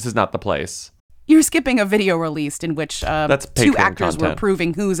is not the place. You're skipping a video released in which that's two actors content. were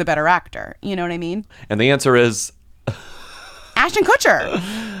proving who's a better actor. You know what I mean? And the answer is... Ashton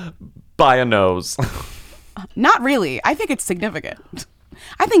Kutcher. By a nose. Not really. I think it's significant.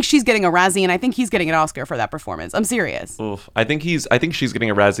 I think she's getting a Razzie, and I think he's getting an Oscar for that performance. I'm serious. Oof. I think she's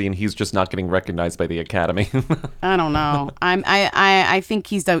getting a Razzie, and he's just not getting recognized by the Academy. I don't know. I think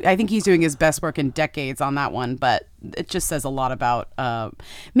he's doing his best work in decades on that one, but it just says a lot about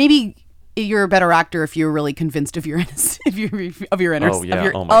maybe you're a better actor if you're really convinced of your innocence,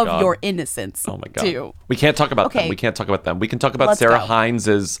 your innocence. Oh my God. Too. We can't talk about them. We can't talk about them. We can talk about Sarah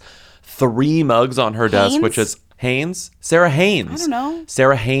Hines's 3 mugs on her desk, which is Sarah Haynes. I don't know.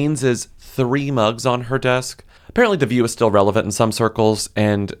 Sarah Haynes' 3 mugs on her desk. Apparently The View is still relevant in some circles,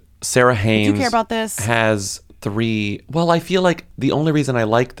 and Sarah Haynes Do you care about this? has 3. Well, I feel like the only reason I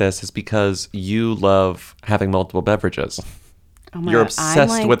like this is because you love having multiple beverages. You're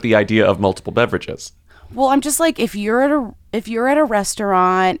obsessed with the idea of multiple beverages. Well, I'm just if you're at a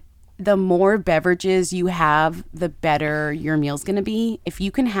restaurant, the more beverages you have, the better your meal's going to be. If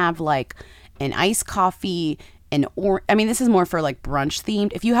you can have an iced coffee, this is more for brunch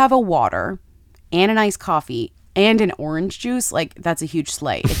themed. If you have a water and an iced coffee and an orange juice, that's a huge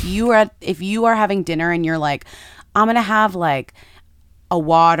slay. If you are having dinner and you're I'm going to have a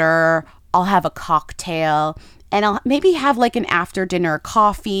water, I'll have a cocktail, and I'll maybe have an after dinner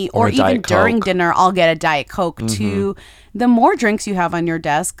coffee or even during dinner, I'll get a Diet Coke too. The more drinks you have on your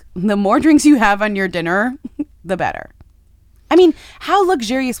desk, the more drinks you have on your dinner, the better. I mean, how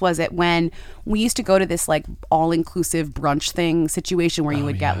luxurious was it when we used to go to this like all-inclusive brunch thing situation where you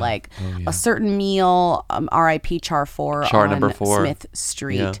would get like a certain meal, R.I.P. Char 4 Char on number 4. Smith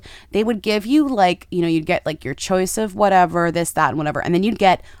Street. Yeah. They would give you like, you'd get like your choice of whatever, this, that, and whatever. And then you'd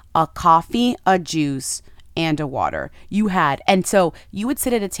get a coffee, a juice, and a water. And so you would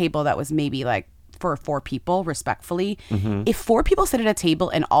sit at a table that was maybe like for 4 people, respectfully. If 4 people sit at a table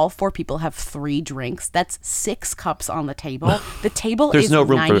and all 4 people have 3 drinks, that's 6 cups on the table. The table is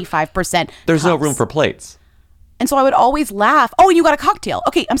 95%. There's no room for plates. And so I would always laugh. Oh, and you got a cocktail.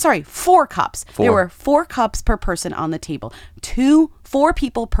 Okay, I'm sorry, 4 cups. 4. There were 4 cups per person on the table. 4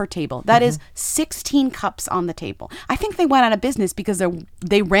 people per table. That is 16 cups on the table. I think they went out of business because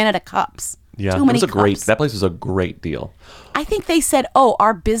they ran out of cups. Yeah, Too many cups. That place was a great deal. I think they said, "Oh,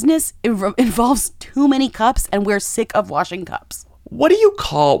 our business involves too many cups, and we're sick of washing cups."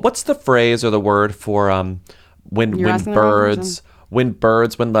 What's the phrase or the word for when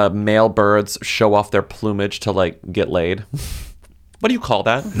the male birds show off their plumage to like get laid? What do you call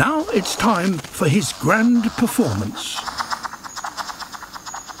that? Now it's time for his grand performance.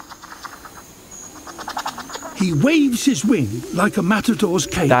 He waves his wing like a matador's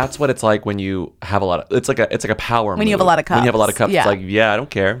cape. That's what it's like when you have a lot of. It's like a power. When you have a lot of cups. When you have a lot of cups, Yeah. it's like, yeah, I don't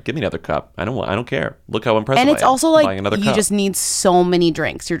care. Give me another cup. I don't care. Look how impressive. And it's I am. also I'm like buying another you cup. just need so many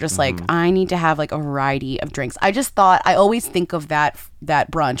drinks. You're just like, I need to have like a variety of drinks. I just thought I always think of that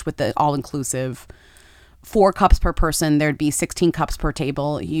brunch with the all inclusive. 4 cups per person. There'd be 16 cups per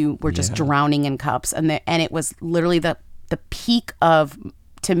table. You were just drowning in cups, and it was literally the peak of,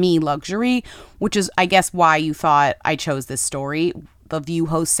 to me, luxury, which is, I guess, why you thought I chose this story. The View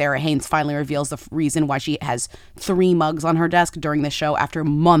host Sarah Haynes finally reveals the reason why she has 3 mugs on her desk during the show after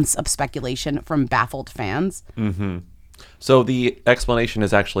months of speculation from baffled fans. Mm-hmm. So the explanation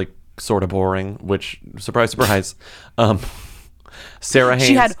is actually sort of boring, which, surprise, surprise. Sarah Haynes.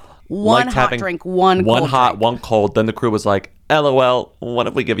 She had one hot drink, one cold hot, drink. one cold. Then the crew was like, LOL, what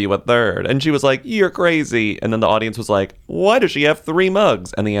if we give you a third? And she was like, you're crazy. And then the audience was like, why does she have 3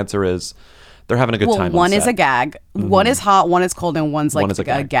 mugs? And the answer is, they're having a good time. One on is set. a gag, one is hot, one is cold, and one's like One is a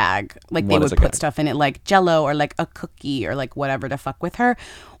gag. Like One they is would a put gag. stuff in it like Jell-O or like a cookie or like whatever to fuck with her.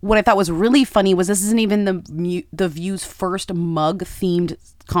 What I thought was really funny was this isn't even the View's first mug themed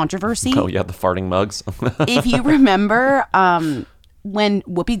controversy. Oh yeah, the farting mugs. If you remember, when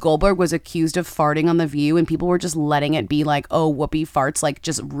Whoopi Goldberg was accused of farting on The View and people were just letting it be like, oh, Whoopi farts, like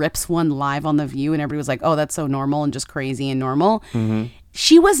just rips one live on The View, and everybody was like, oh, that's so normal and just crazy and normal. Mm-hmm.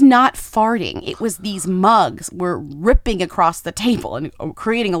 She was not farting. It was these mugs were ripping across the table and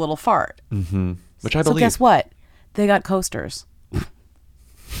creating a little fart. Mm-hmm. Which I So believe. guess what? They got coasters.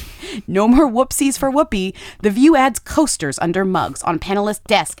 No more whoopsies for Whoopi. The View adds coasters under mugs on panelist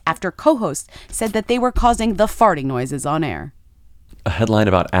desk after co-hosts said that they were causing the farting noises on air. A headline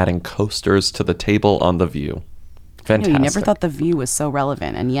about adding coasters to the table on The View. Fantastic. You never thought The View was so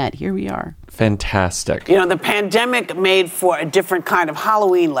relevant, and yet here we are. Fantastic. You know, the pandemic made for a different kind of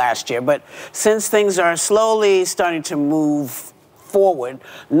Halloween last year, but since things are slowly starting to move forward,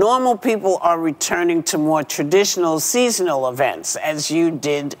 normal people are returning to more traditional seasonal events, as you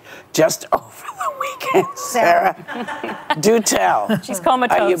did just over the weekend, Sarah. Do tell. She's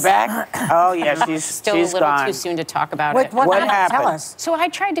comatose. Are you back? Oh, yeah, she's Still she's a little gone. too soon to talk about What- it. what happened? Tell us. So I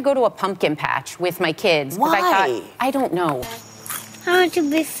tried to go to a pumpkin patch with my kids. 'cause Why? I thought, I don't know. I want to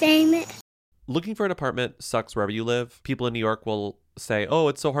be famous. Looking for an apartment sucks wherever you live. People in New York will say, oh,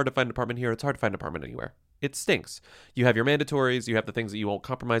 it's so hard to find an apartment here. It's hard to find an apartment anywhere. It stinks. You have your mandatories. You have the things that you won't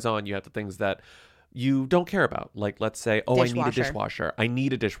compromise on. You have the things that you don't care about. Like, let's say, oh, I need a dishwasher. I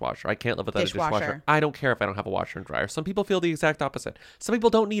need a dishwasher. I can't live without a dishwasher. I don't care if I don't have a washer and dryer. Some people feel the exact opposite. Some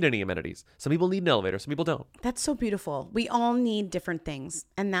people don't need any amenities. Some people need an elevator. Some people don't. That's so beautiful. We all need different things.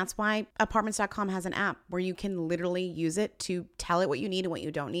 And that's why apartments.com has an app where you can literally use it to tell it what you need and what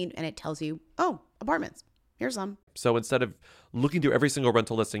you don't need. And it tells you, oh, apartments. Here's some. So instead of looking through every single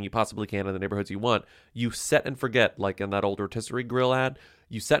rental listing you possibly can in the neighborhoods you want, you set and forget, like in that old rotisserie grill ad,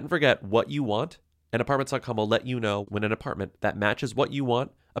 you set and forget what you want, and apartments.com will let you know when an apartment that matches what you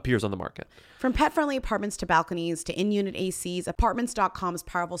want appears on the market. From pet-friendly apartments to balconies to in-unit ACs, apartments.com's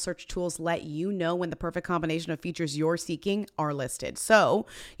powerful search tools let you know when the perfect combination of features you're seeking are listed. So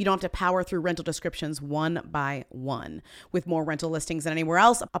you don't have to power through rental descriptions one by one. With more rental listings than anywhere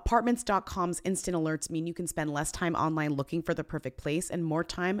else, apartments.com's instant alerts mean you can spend less time online looking for the perfect place and more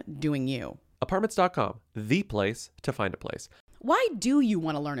time doing you. Apartments.com, the place to find a place. Why do you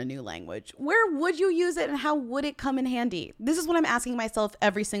want to learn a new language? Where would you use it and how would it come in handy? This is what I'm asking myself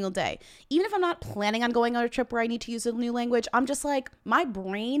every single day. Even if I'm not planning on going on a trip where I need to use a new language, I'm just like, my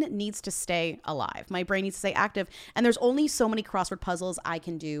brain needs to stay alive. My brain needs to stay active. And there's only so many crossword puzzles I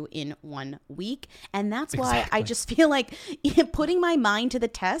can do in 1 week. And that's why I just feel like putting my mind to the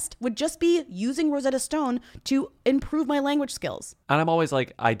test would just be using Rosetta Stone to improve my language skills. And I'm always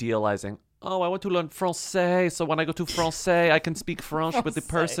like idealizing, oh, I want to learn Francais, so when I go to Francais, I can speak French with the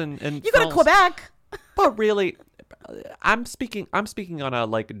person in You go to Quebec. But really, I'm speaking on a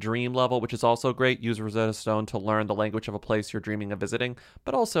like dream level, which is also great. Use Rosetta Stone to learn the language of a place you're dreaming of visiting.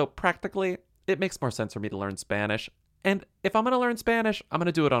 But also, practically, it makes more sense for me to learn Spanish. And if I'm going to learn Spanish, I'm going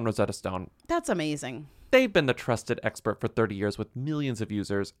to do it on Rosetta Stone. That's amazing. They've been the trusted expert for 30 years with millions of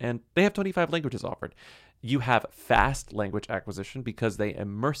users, and they have 25 languages offered. You have fast language acquisition because they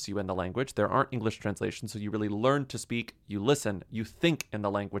immerse you in the language. There aren't English translations, so you really learn to speak, you listen, you think in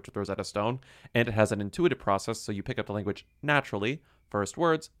the language with Rosetta Stone, and it has an intuitive process, so you pick up the language naturally. First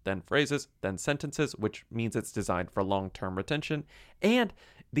words, then phrases, then sentences, which means it's designed for long-term retention. And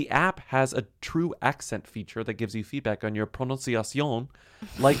the app has a true accent feature that gives you feedback on your pronunciation,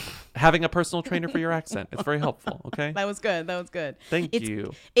 like having a personal trainer for your accent. It's very helpful, okay? That was good. Thank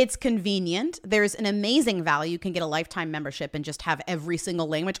you. It's convenient. There's an amazing value. You can get a lifetime membership and just have every single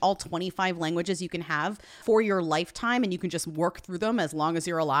language, all 25 languages you can have for your lifetime, and you can just work through them as long as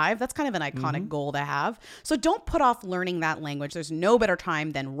you're alive. That's kind of an iconic goal to have. So don't put off learning that language. There's no better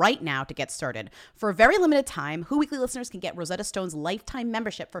time than right now to get started. For a very limited time, Who Weekly listeners can get Rosetta Stone's lifetime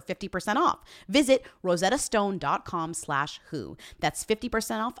membership for 50% off. Visit rosettastone.com/who. That's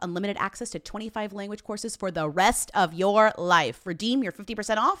 50% off unlimited access to 25 language courses for the rest of your life. Redeem your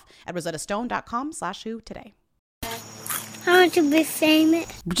 50% off at rosettastone.com/who today. I want to be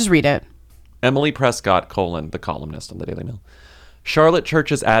famous. Just read it. Emily Prescott, the columnist on the Daily Mail. Charlotte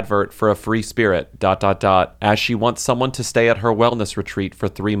Church's advert for a free spirit, ... as she wants someone to stay at her wellness retreat for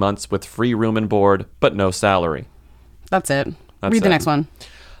 3 months with free room and board, but no salary. That's it. Read the next one.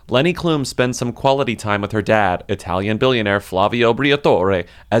 Lenny Klum spends some quality time with her dad, Italian billionaire Flavio Briatore,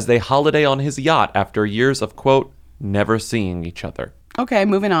 as they holiday on his yacht after years of, quote, never seeing each other. Okay,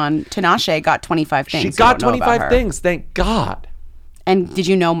 moving on. Tinashe got 25 things. She got 25 things, thank God. And did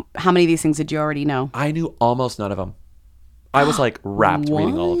you know, how many of these things did you already know? I knew almost none of them. I was like wrapped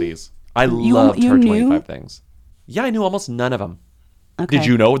reading all of these. I loved her 25 things. Yeah, I knew almost none of them. Okay. Did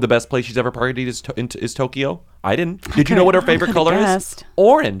you know the best place she's ever partied is Tokyo? I didn't. Did you know what her favorite color is?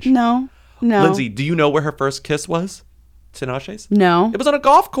 Orange. No. Lindsay, do you know where her first kiss was? Tinashe's? No. It was on a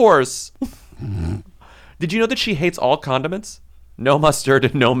golf course. Did you know that she hates all condiments? No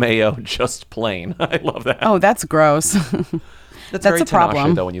mustard, no mayo, just plain. I love that. Oh, that's gross. That's very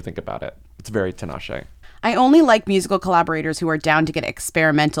Tinashe, though, when you think about it. It's very Tinashe. I only like musical collaborators who are down to get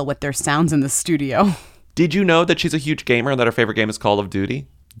experimental with their sounds in the studio. Did you know that she's a huge gamer and that her favorite game is Call of Duty?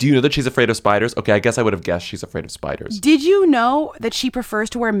 Do you know that she's afraid of spiders? Okay, I guess I would have guessed she's afraid of spiders. Did you know that she prefers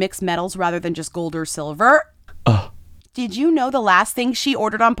to wear mixed metals rather than just gold or silver? Did you know the last thing she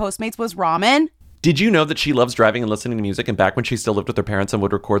ordered on Postmates was ramen? Did you know that she loves driving and listening to music, and back when she still lived with her parents and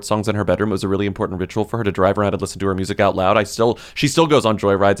would record songs in her bedroom, it was a really important ritual for her to drive around and listen to her music out loud? She still goes on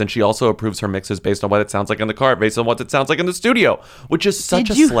joyrides, and she also approves her mixes based on what it sounds like in the car, based on what it sounds like in the studio, which is such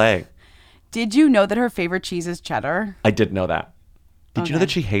a slay. Did you know that her favorite cheese is cheddar? I did know that. Did you know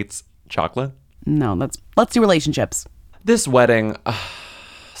that she hates chocolate? No, let's do relationships. This wedding,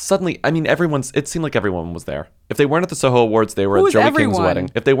 suddenly, I mean, it seemed like everyone was there. If they weren't at the Soho Awards, they were at Joey King's wedding.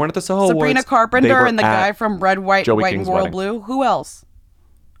 If they weren't at the Soho Awards, Sabrina Carpenter and the guy from Red, White, Joey White King's and Royal wedding. Blue. Who else?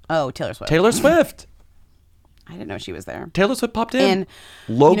 Oh, Taylor Swift. Taylor Swift. I didn't know she was there. Taylor Swift popped in. And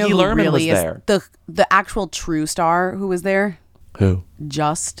Logie Lerman was there. The actual true star who was there? Who?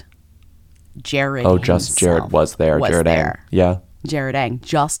 Just Jared. Oh, just Jared was there. Jared Ang. Yeah. Jared Ang.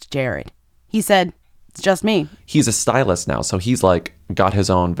 Just Jared. He said, it's just me. He's a stylist now, so he's like got his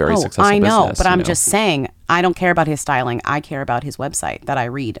own very successful business. I know, but I'm just saying, I don't care about his styling. I care about his website that I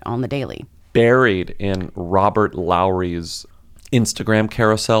read on the daily. Buried in Robert Lowry's Instagram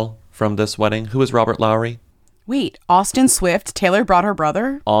carousel from this wedding. Who is Robert Lowry? Wait, Austin Swift, Taylor brought her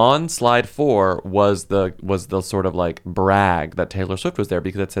brother? On slide 4 was the sort of like brag that Taylor Swift was there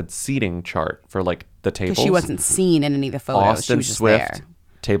because it said seating chart for like the tables. Because she wasn't seen in any of the photos. Austin she was just Swift, there.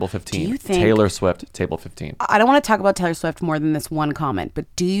 Table 15. Do you think, Taylor Swift, table 15. I don't want to talk about Taylor Swift more than this one comment, but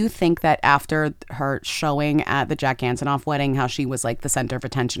do you think that after her showing at the Jack Antonoff wedding, how she was like the center of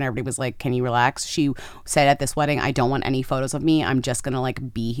attention, everybody was like, can you relax? She said at this wedding, I don't want any photos of me. I'm just going to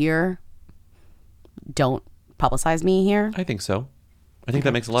like be here. Don't publicize me here. I think so. I think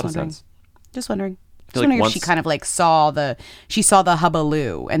that makes a lot of sense. Just wondering. Just wondering if she kind of like saw the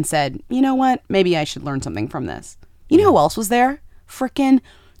hubaloo and said, you know what? Maybe I should learn something from this. You know who else was there? Frickin'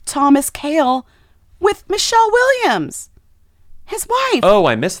 Thomas Kail with Michelle Williams, his wife. Oh,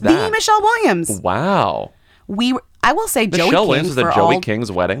 I missed that. The Michelle Williams. Wow. I will say Joey Michelle King Williams was at Joey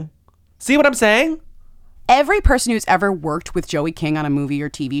King's wedding. See what I'm saying? Every person who's ever worked with Joey King on a movie or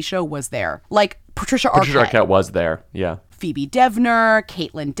TV show was there. Like Patricia Arquette was there. Yeah. Phoebe Devner,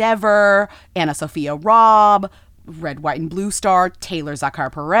 Caitlin Dever, Anna Sophia Robb, Red, White, and Blue star Taylor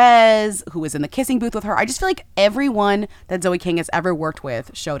Zakhar Perez, who was in the kissing booth with her. I just feel like everyone that Zoe King has ever worked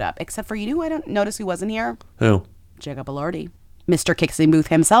with showed up, except for I don't notice who wasn't here. Who? Jacob Elordi, Mr. Kissing Booth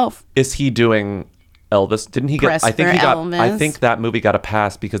himself. Is he doing Elvis? Didn't he get? I think he got. Elvis. I think that movie got a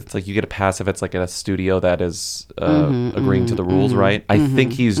pass because it's like you get a pass if it's like in a studio that is agreeing to the rules, right? I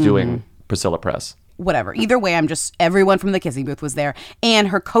think he's doing Priscilla Press. Whatever. Either way, everyone from the kissing booth was there, and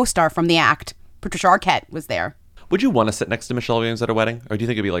her co-star from the act, Patricia Arquette, was there. Would you want to sit next to Michelle Williams at a wedding, or do you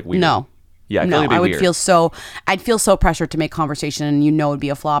think it'd be like weird? No. Yeah, no, it'd be I would weird. I'd feel so pressured to make conversation, and it'd be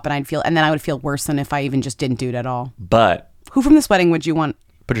a flop, and then I would feel worse than if I even just didn't do it at all. But who from this wedding would you want?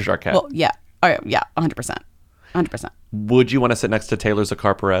 Patricia Arquette. Well, yeah, yeah, 100%. Would you want to sit next to Taylor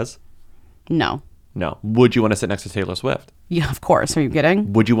Zakhar Perez? No. Would you want to sit next to Taylor Swift? Yeah, of course. Are you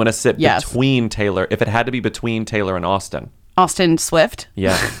kidding? Would you want to sit between Taylor, if it had to be between Taylor and Austin? Austin Swift?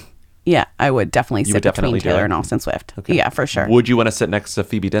 Yeah. Yeah, I would definitely sit between Taylor and Austin Swift. Okay. Yeah, for sure. Would you want to sit next to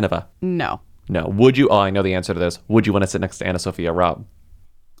Phoebe Dinova? No. Would you? Oh, I know the answer to this. Would you want to sit next to Anna Sophia Robb?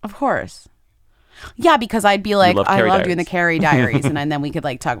 Of course. Yeah, because I'd be like, I love doing the Carrie Carrie Diaries, and then we could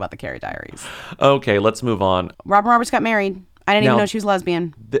like talk about the Carrie Diaries. Okay, let's move on. Robin Roberts got married. I didn't even know she was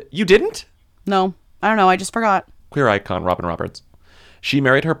lesbian. You didn't? No, I don't know. I just forgot. Queer icon, Robin Roberts. She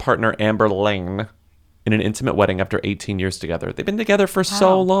married her partner, Amber Lane, in an intimate wedding after 18 years together. They've been together for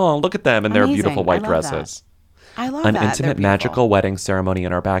so long. Look at them in their beautiful white dresses. I love An that. intimate, magical wedding ceremony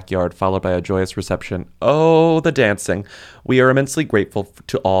in our backyard, followed by a joyous reception. Oh, the dancing. We are immensely grateful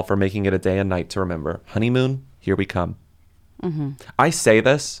to all for making it a day and night to remember. Honeymoon, here we come. Mm-hmm. I say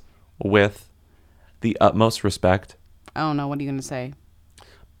this with the utmost respect. I don't know. What are you going to say?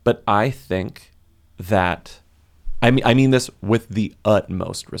 But I think that, I mean this with the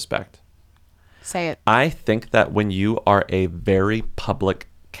utmost respect. Say it. I think that when you are a very public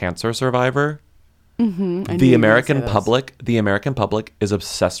cancer survivor, the American public is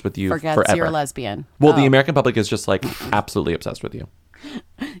obsessed with you Forgets forever. you're a lesbian. Well, the American public is just like absolutely obsessed with you.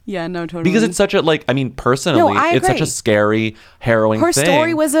 Yeah, no, totally. Because it's such a personally, it's such a scary, harrowing thing.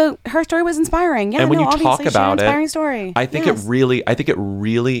 Her story was inspiring. Yeah, and when you obviously, talk about she's an inspiring story. I think it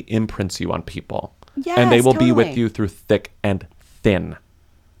really imprints you on people. Yes, and they will be totally. with you through thick and thin.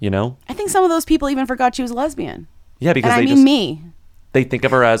 You know? I think some of those people even forgot she was a lesbian. Yeah, because they think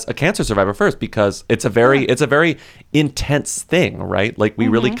of her as a cancer survivor first because it's a very intense thing, right? Like we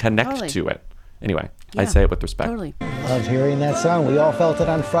really connect to it. Anyway, I say it with respect. Totally. Love hearing that song. We all felt it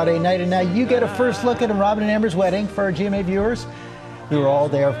on Friday night, and now you get a first look at Robin and Amber's wedding for our GMA viewers. We were all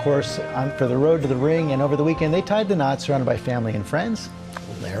there, of course, for the road to the ring, and over the weekend they tied the knot, surrounded by family and friends.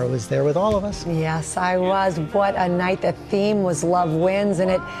 Lara was there with all of us. Yes, I was. What a night. The theme was Love Wins, and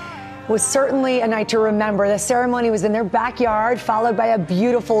it was certainly a night to remember. The ceremony was in their backyard, followed by a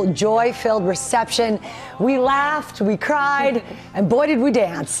beautiful, joy-filled reception. We laughed, we cried, and boy, did we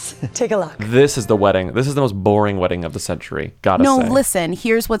dance. Take a look. This is the wedding. This is the most boring wedding of the century. Gotta say. No, listen,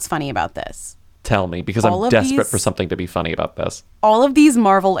 here's what's funny about this. Tell me, because I'm desperate for something to be funny about this. All of these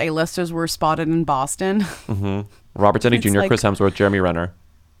Marvel A-listers were spotted in Boston. Mm-hmm. Robert Downey Jr., Chris Hemsworth, Jeremy Renner.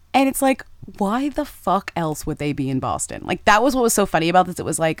 And it's like, why the fuck else would they be in Boston? Like, that was what was so funny about this. It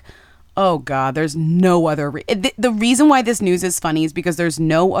was like, oh God, there's no other... The reason why this news is funny is because there's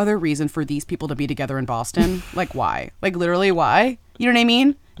no other reason for these people to be together in Boston. Like, why? Like, literally, why? You know what I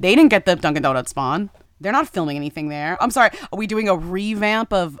mean? They didn't get the Dunkin' Donuts spawn. They're not filming anything there. I'm sorry. Are we doing a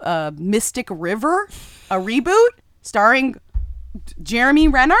revamp of Mystic River? A reboot? Starring Jeremy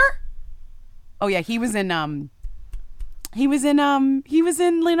Renner? Oh, yeah, he was in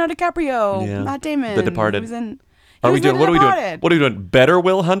Leonardo DiCaprio. Yeah. Matt Damon. The Departed. He was in... What are we doing? What are we doing? Better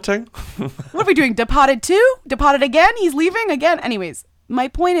Will Hunting? What are we doing? Departed 2? Departed again? He's leaving again? Anyways, my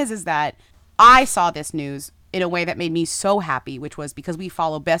point is that I saw this news in a way that made me so happy, which was because we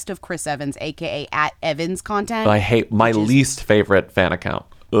follow Best of Chris Evans, aka @Evans content. I hate my least favorite fan account.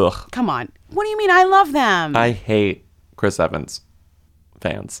 Ugh. Come on. What do you mean? I love them. I hate Chris Evans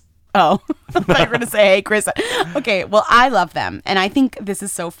fans. Oh, I thought you were going to say, hey, Chris. Okay, well, I love them. And I think this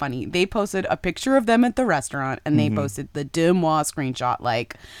is so funny. They posted a picture of them at the restaurant, and they posted the deux mois screenshot,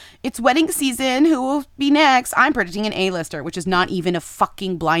 like, it's wedding season. Who will be next? I'm predicting an A-lister, which is not even a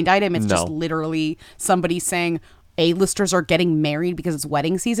fucking blind item. It's just literally somebody saying A-listers are getting married because it's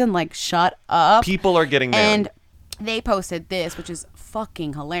wedding season. Like, shut up. People are getting married. And they posted this, which is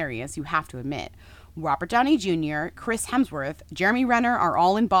fucking hilarious, you have to admit. Robert Downey Jr., Chris Hemsworth, Jeremy Renner are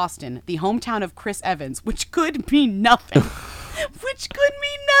all in Boston, the hometown of Chris Evans, which could mean nothing. Which could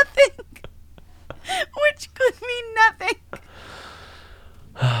mean nothing. Which could mean nothing.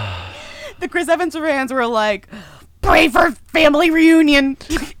 The Chris Evans fans were like, pray for family reunion.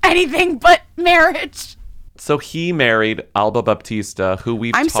 Anything but marriage. So he married Alba Baptista, who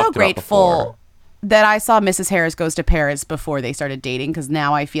we've talked about before. I'm so grateful that I saw Mrs. Harris Goes to Paris before they started dating, because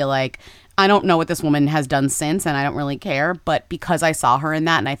now I feel like I don't know what this woman has done since, and I don't really care. But because I saw her in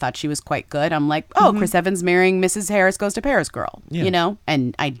that and I thought she was quite good, I'm like, oh, Chris Evans marrying Mrs. Harris Goes to Paris girl, you know?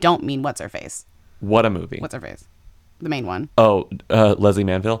 And I don't mean what's her face. What a movie. What's her face? The main one. Oh, Leslie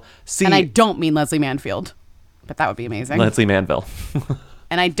Manville. See, and I don't mean Leslie Manfield, but that would be amazing. Leslie Manville.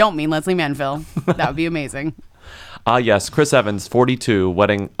 And I don't mean Leslie Manville. That would be amazing. Yes, Chris Evans, 42,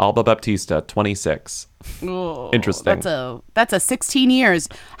 wedding Alba Baptista, 26. Ooh, Interesting. That's a 16 years.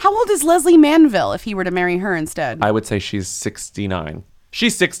 How old is Leslie Manville if he were to marry her instead? I would say she's 69.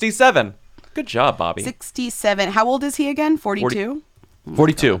 She's 67. Good job, Bobby. 67. How old is he again? 42?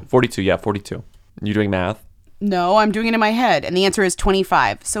 42, yeah, 42. You doing math? No, I'm doing it in my head. And the answer is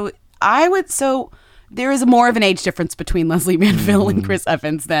 25. So there is more of an age difference between Leslie Manville and Chris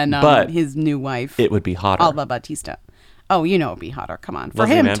Evans than his new wife. It would be hotter. Alba Baptista. Oh, you know it would be hotter. Come on. For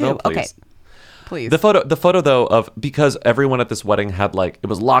Leslie him, Manville, too. please. Okay. Please. The photo though, of because everyone at this wedding had it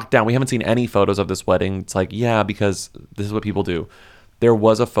was locked down. We haven't seen any photos of this wedding. It's like, yeah, because this is what people do. There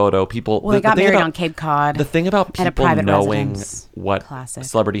was a photo. People. Well, they got married on Cape Cod. The thing about people knowing what Classic.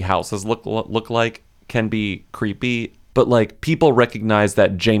 celebrity houses look like can be creepy. But people recognize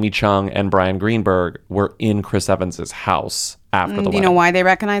that Jamie Chung and Brian Greenberg were in Chris Evans's house after the wedding. Do you know why they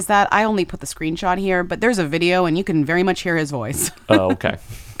recognize that? I only put the screenshot here, but there's a video and you can very much hear his voice. Oh, okay.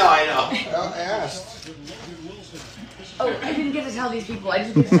 I know. I asked. Oh, I didn't get to tell these people. I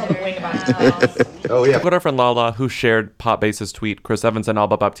just get to tell the wing about it. Oh, yeah. But our friend Lala, who shared Pop Base's tweet, Chris Evans and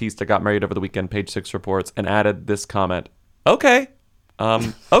Alba Baptista got married over the weekend, Page 6 reports, and added this comment. Okay.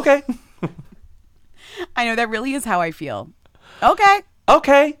 Okay. I know, that really is how I feel. Okay.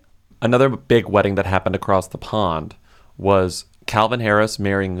 Okay. Another big wedding that happened across the pond was Calvin Harris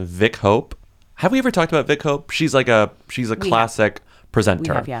marrying Vic Hope. Have we ever talked about Vic Hope? She's a classic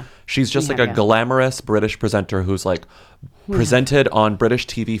presenter. We have, yeah. She's just a glamorous British presenter who's presented on British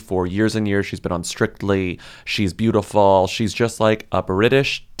TV for years and years. She's been on Strictly. She's beautiful. She's just like a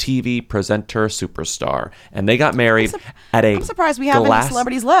British TV presenter superstar. And they got married at a I'm surprised we have any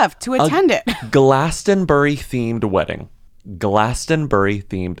celebrities left to attend it. Glastonbury-themed wedding.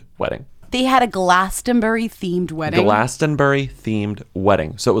 Glastonbury-themed wedding. They had a Glastonbury-themed wedding? Glastonbury-themed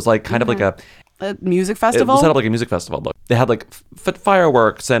wedding. So it was kind of like a music festival? It was set up like a music festival. Look, they had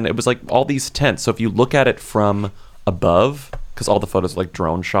fireworks, and it was all these tents. So if you look at it from above, because all the photos are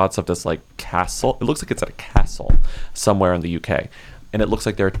drone shots of this castle. It looks like it's at a castle somewhere in the UK. And it looks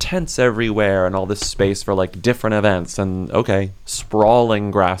like there are tents everywhere and all this space for different events and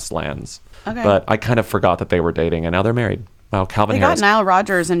sprawling grasslands. Okay. But I kind of forgot that they were dating, and now they're married. Wow, Calvin Harris. They got Nile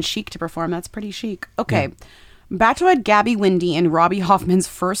Rodgers and Chic to perform. That's pretty chic. Okay. Yeah. Bachelorette Gabby Windey and Robbie Hoffman's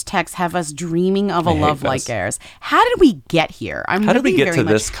first text have us dreaming of a love like theirs. How did we get here? How did we get to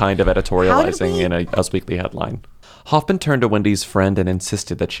this kind of editorializing in a Us Weekly headline? Hoffman turned to Wendy's friend and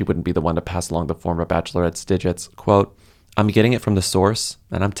insisted that she wouldn't be the one to pass along the former bachelorette's digits. Quote, I'm getting it from the source,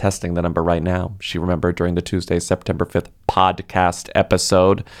 and I'm testing the number right now, she remembered during the Tuesday, September 5th podcast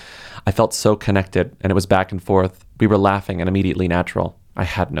episode. I felt so connected, and it was back and forth. We were laughing and immediately natural. I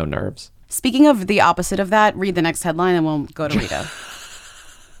had no nerves. Speaking of the opposite of that, read the next headline and we'll go to Rita.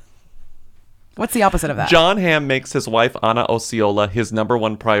 What's the opposite of that? John Hamm makes his wife Anna Osceola his number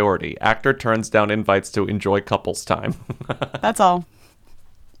one priority. Actor turns down invites to enjoy couples time. That's all.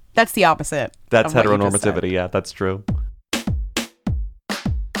 That's the opposite. That's heteronormativity. Yeah, that's true.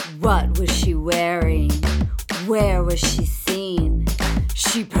 What was she wearing? Where was she seen?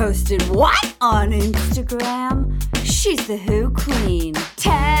 She posted what on Instagram? She's the Who Queen.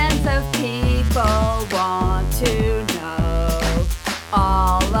 Tens of people want to know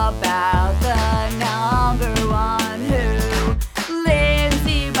all about the number one Who.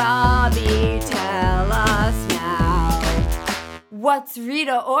 Lindsay, Bobby, tell us now. What's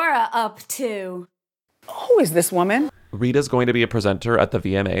Rita Ora up to? Who is this woman? Rita's going to be a presenter at the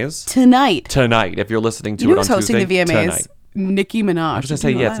VMAs. Tonight. If you're listening to You it know on who's hosting Tuesday, the VMAs? tonight. Nicki Minaj. I was going to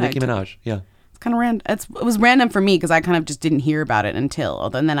say, it's Nicki Minaj. Yeah. It's kind of random. It was random for me because I kind of just didn't hear about it and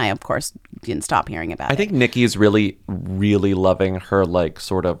then I, of course, didn't stop hearing about it. I think Nicki is really, really loving her, like,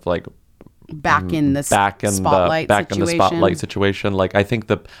 sort of, like, back in the spotlight situation. Like I think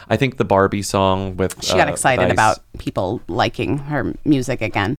the Barbie song with she got excited Dice. about people liking her music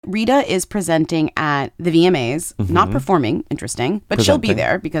again. Rita is presenting at the VMAs, not performing, interesting, but she'll be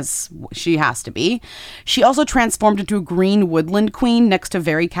there because she has to be. She also transformed into a green woodland queen next to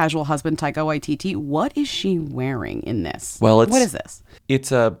very casual husband Taika Waititi. What is she wearing in this? Well, what is this?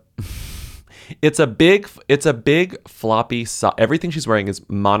 It's a big floppy everything she's wearing is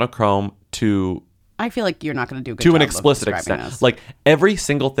monochrome to I feel like you're not going to do a good to job an of explicit describing extent. this. Like every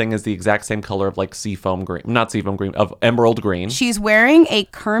single thing is the exact same color of like seafoam green, not seafoam green, of emerald green. She's wearing a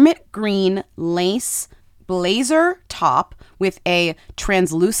Kermit green lace blazer top with a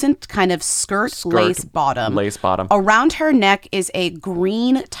translucent kind of skirt lace bottom. Around her neck is a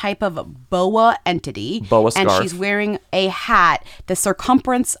green type of boa entity. Boa scarf. And she's wearing a hat. The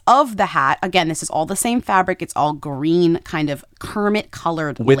circumference of the hat, again, this is all the same fabric. It's all green, kind of Kermit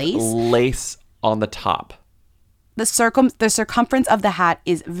colored with lace. Lace on the top. The circumference of the hat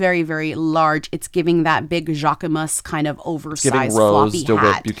is very, very large. It's giving that big Jacquemus kind of oversized floppy Giving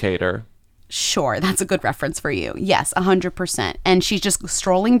Rose hat. DeWitt Bucator. Sure, that's a good reference for you. Yes, 100%. And she's just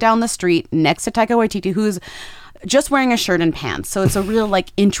strolling down the street next to Taika Waititi, who's just wearing a shirt and pants. So it's a real,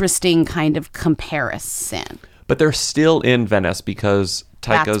 like, interesting kind of comparison. But they're still in Venice because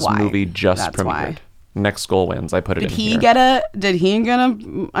Taika's movie just premiered. Why. Next Goal Wins. I put it in here. Did he get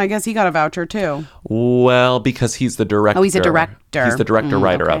a, I guess he got a voucher too. Well, because he's the director. Oh, he's a director. He's the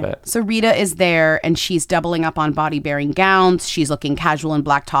director-writer of it. So Rita is there, and she's doubling up on body-bearing gowns. She's looking casual in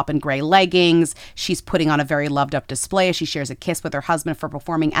black top and gray leggings. She's putting on a very loved-up display as she shares a kiss with her husband for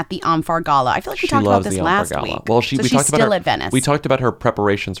performing at the Amphar Gala. I feel like we talked about this last week. Well, she's talked about still at Venice. We talked about her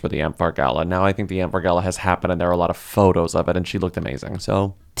preparations for the Amphar Gala. Now I think the Amphar Gala has happened, and there are a lot of photos of it, and she looked amazing.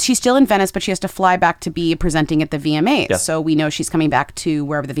 So she's still in Venice, but she has to fly back to be presenting at the VMAs. Yes. So we know she's coming back to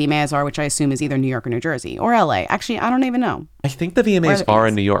wherever the VMAs are, which I assume is either New York or New Jersey or LA. Actually, I don't even know. I think the VMAs are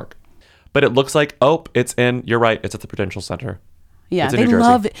in New York, but it looks like, you're right. It's at the Prudential Center. Yeah, it's in they New Jersey.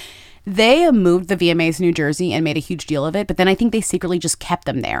 love it. They moved the VMAs to New Jersey and made a huge deal of it, but then I think they secretly just kept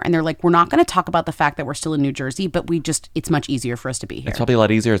them there. And they're like, we're not going to talk about the fact that we're still in New Jersey, but it's much easier for us to be here. It's probably a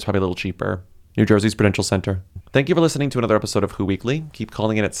lot easier. It's probably a little cheaper. New Jersey's Prudential Center. Thank you for listening to another episode of Who Weekly. Keep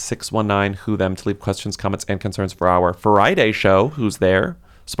calling in at 619-WHO-THEM to leave questions, comments, and concerns for our Friday show, Who's There?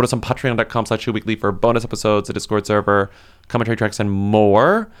 Support us on patreon.com/WhoWeekly for bonus episodes, a Discord server, commentary tracks, and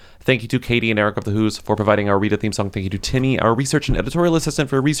more. Thank you to Katie and Eric of The Who's for providing our Rita theme song. Thank you to Timmy, our research and editorial assistant,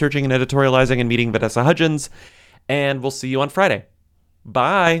 for researching and editorializing and meeting Vanessa Hudgens. And we'll see you on Friday.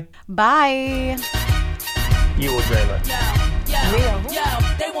 Bye. Bye. You will dream it. Yo,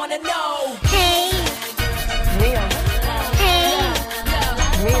 they wanna know. Hey. Real. Hey.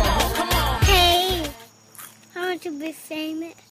 Real. Come on. Hey. I want to be famous.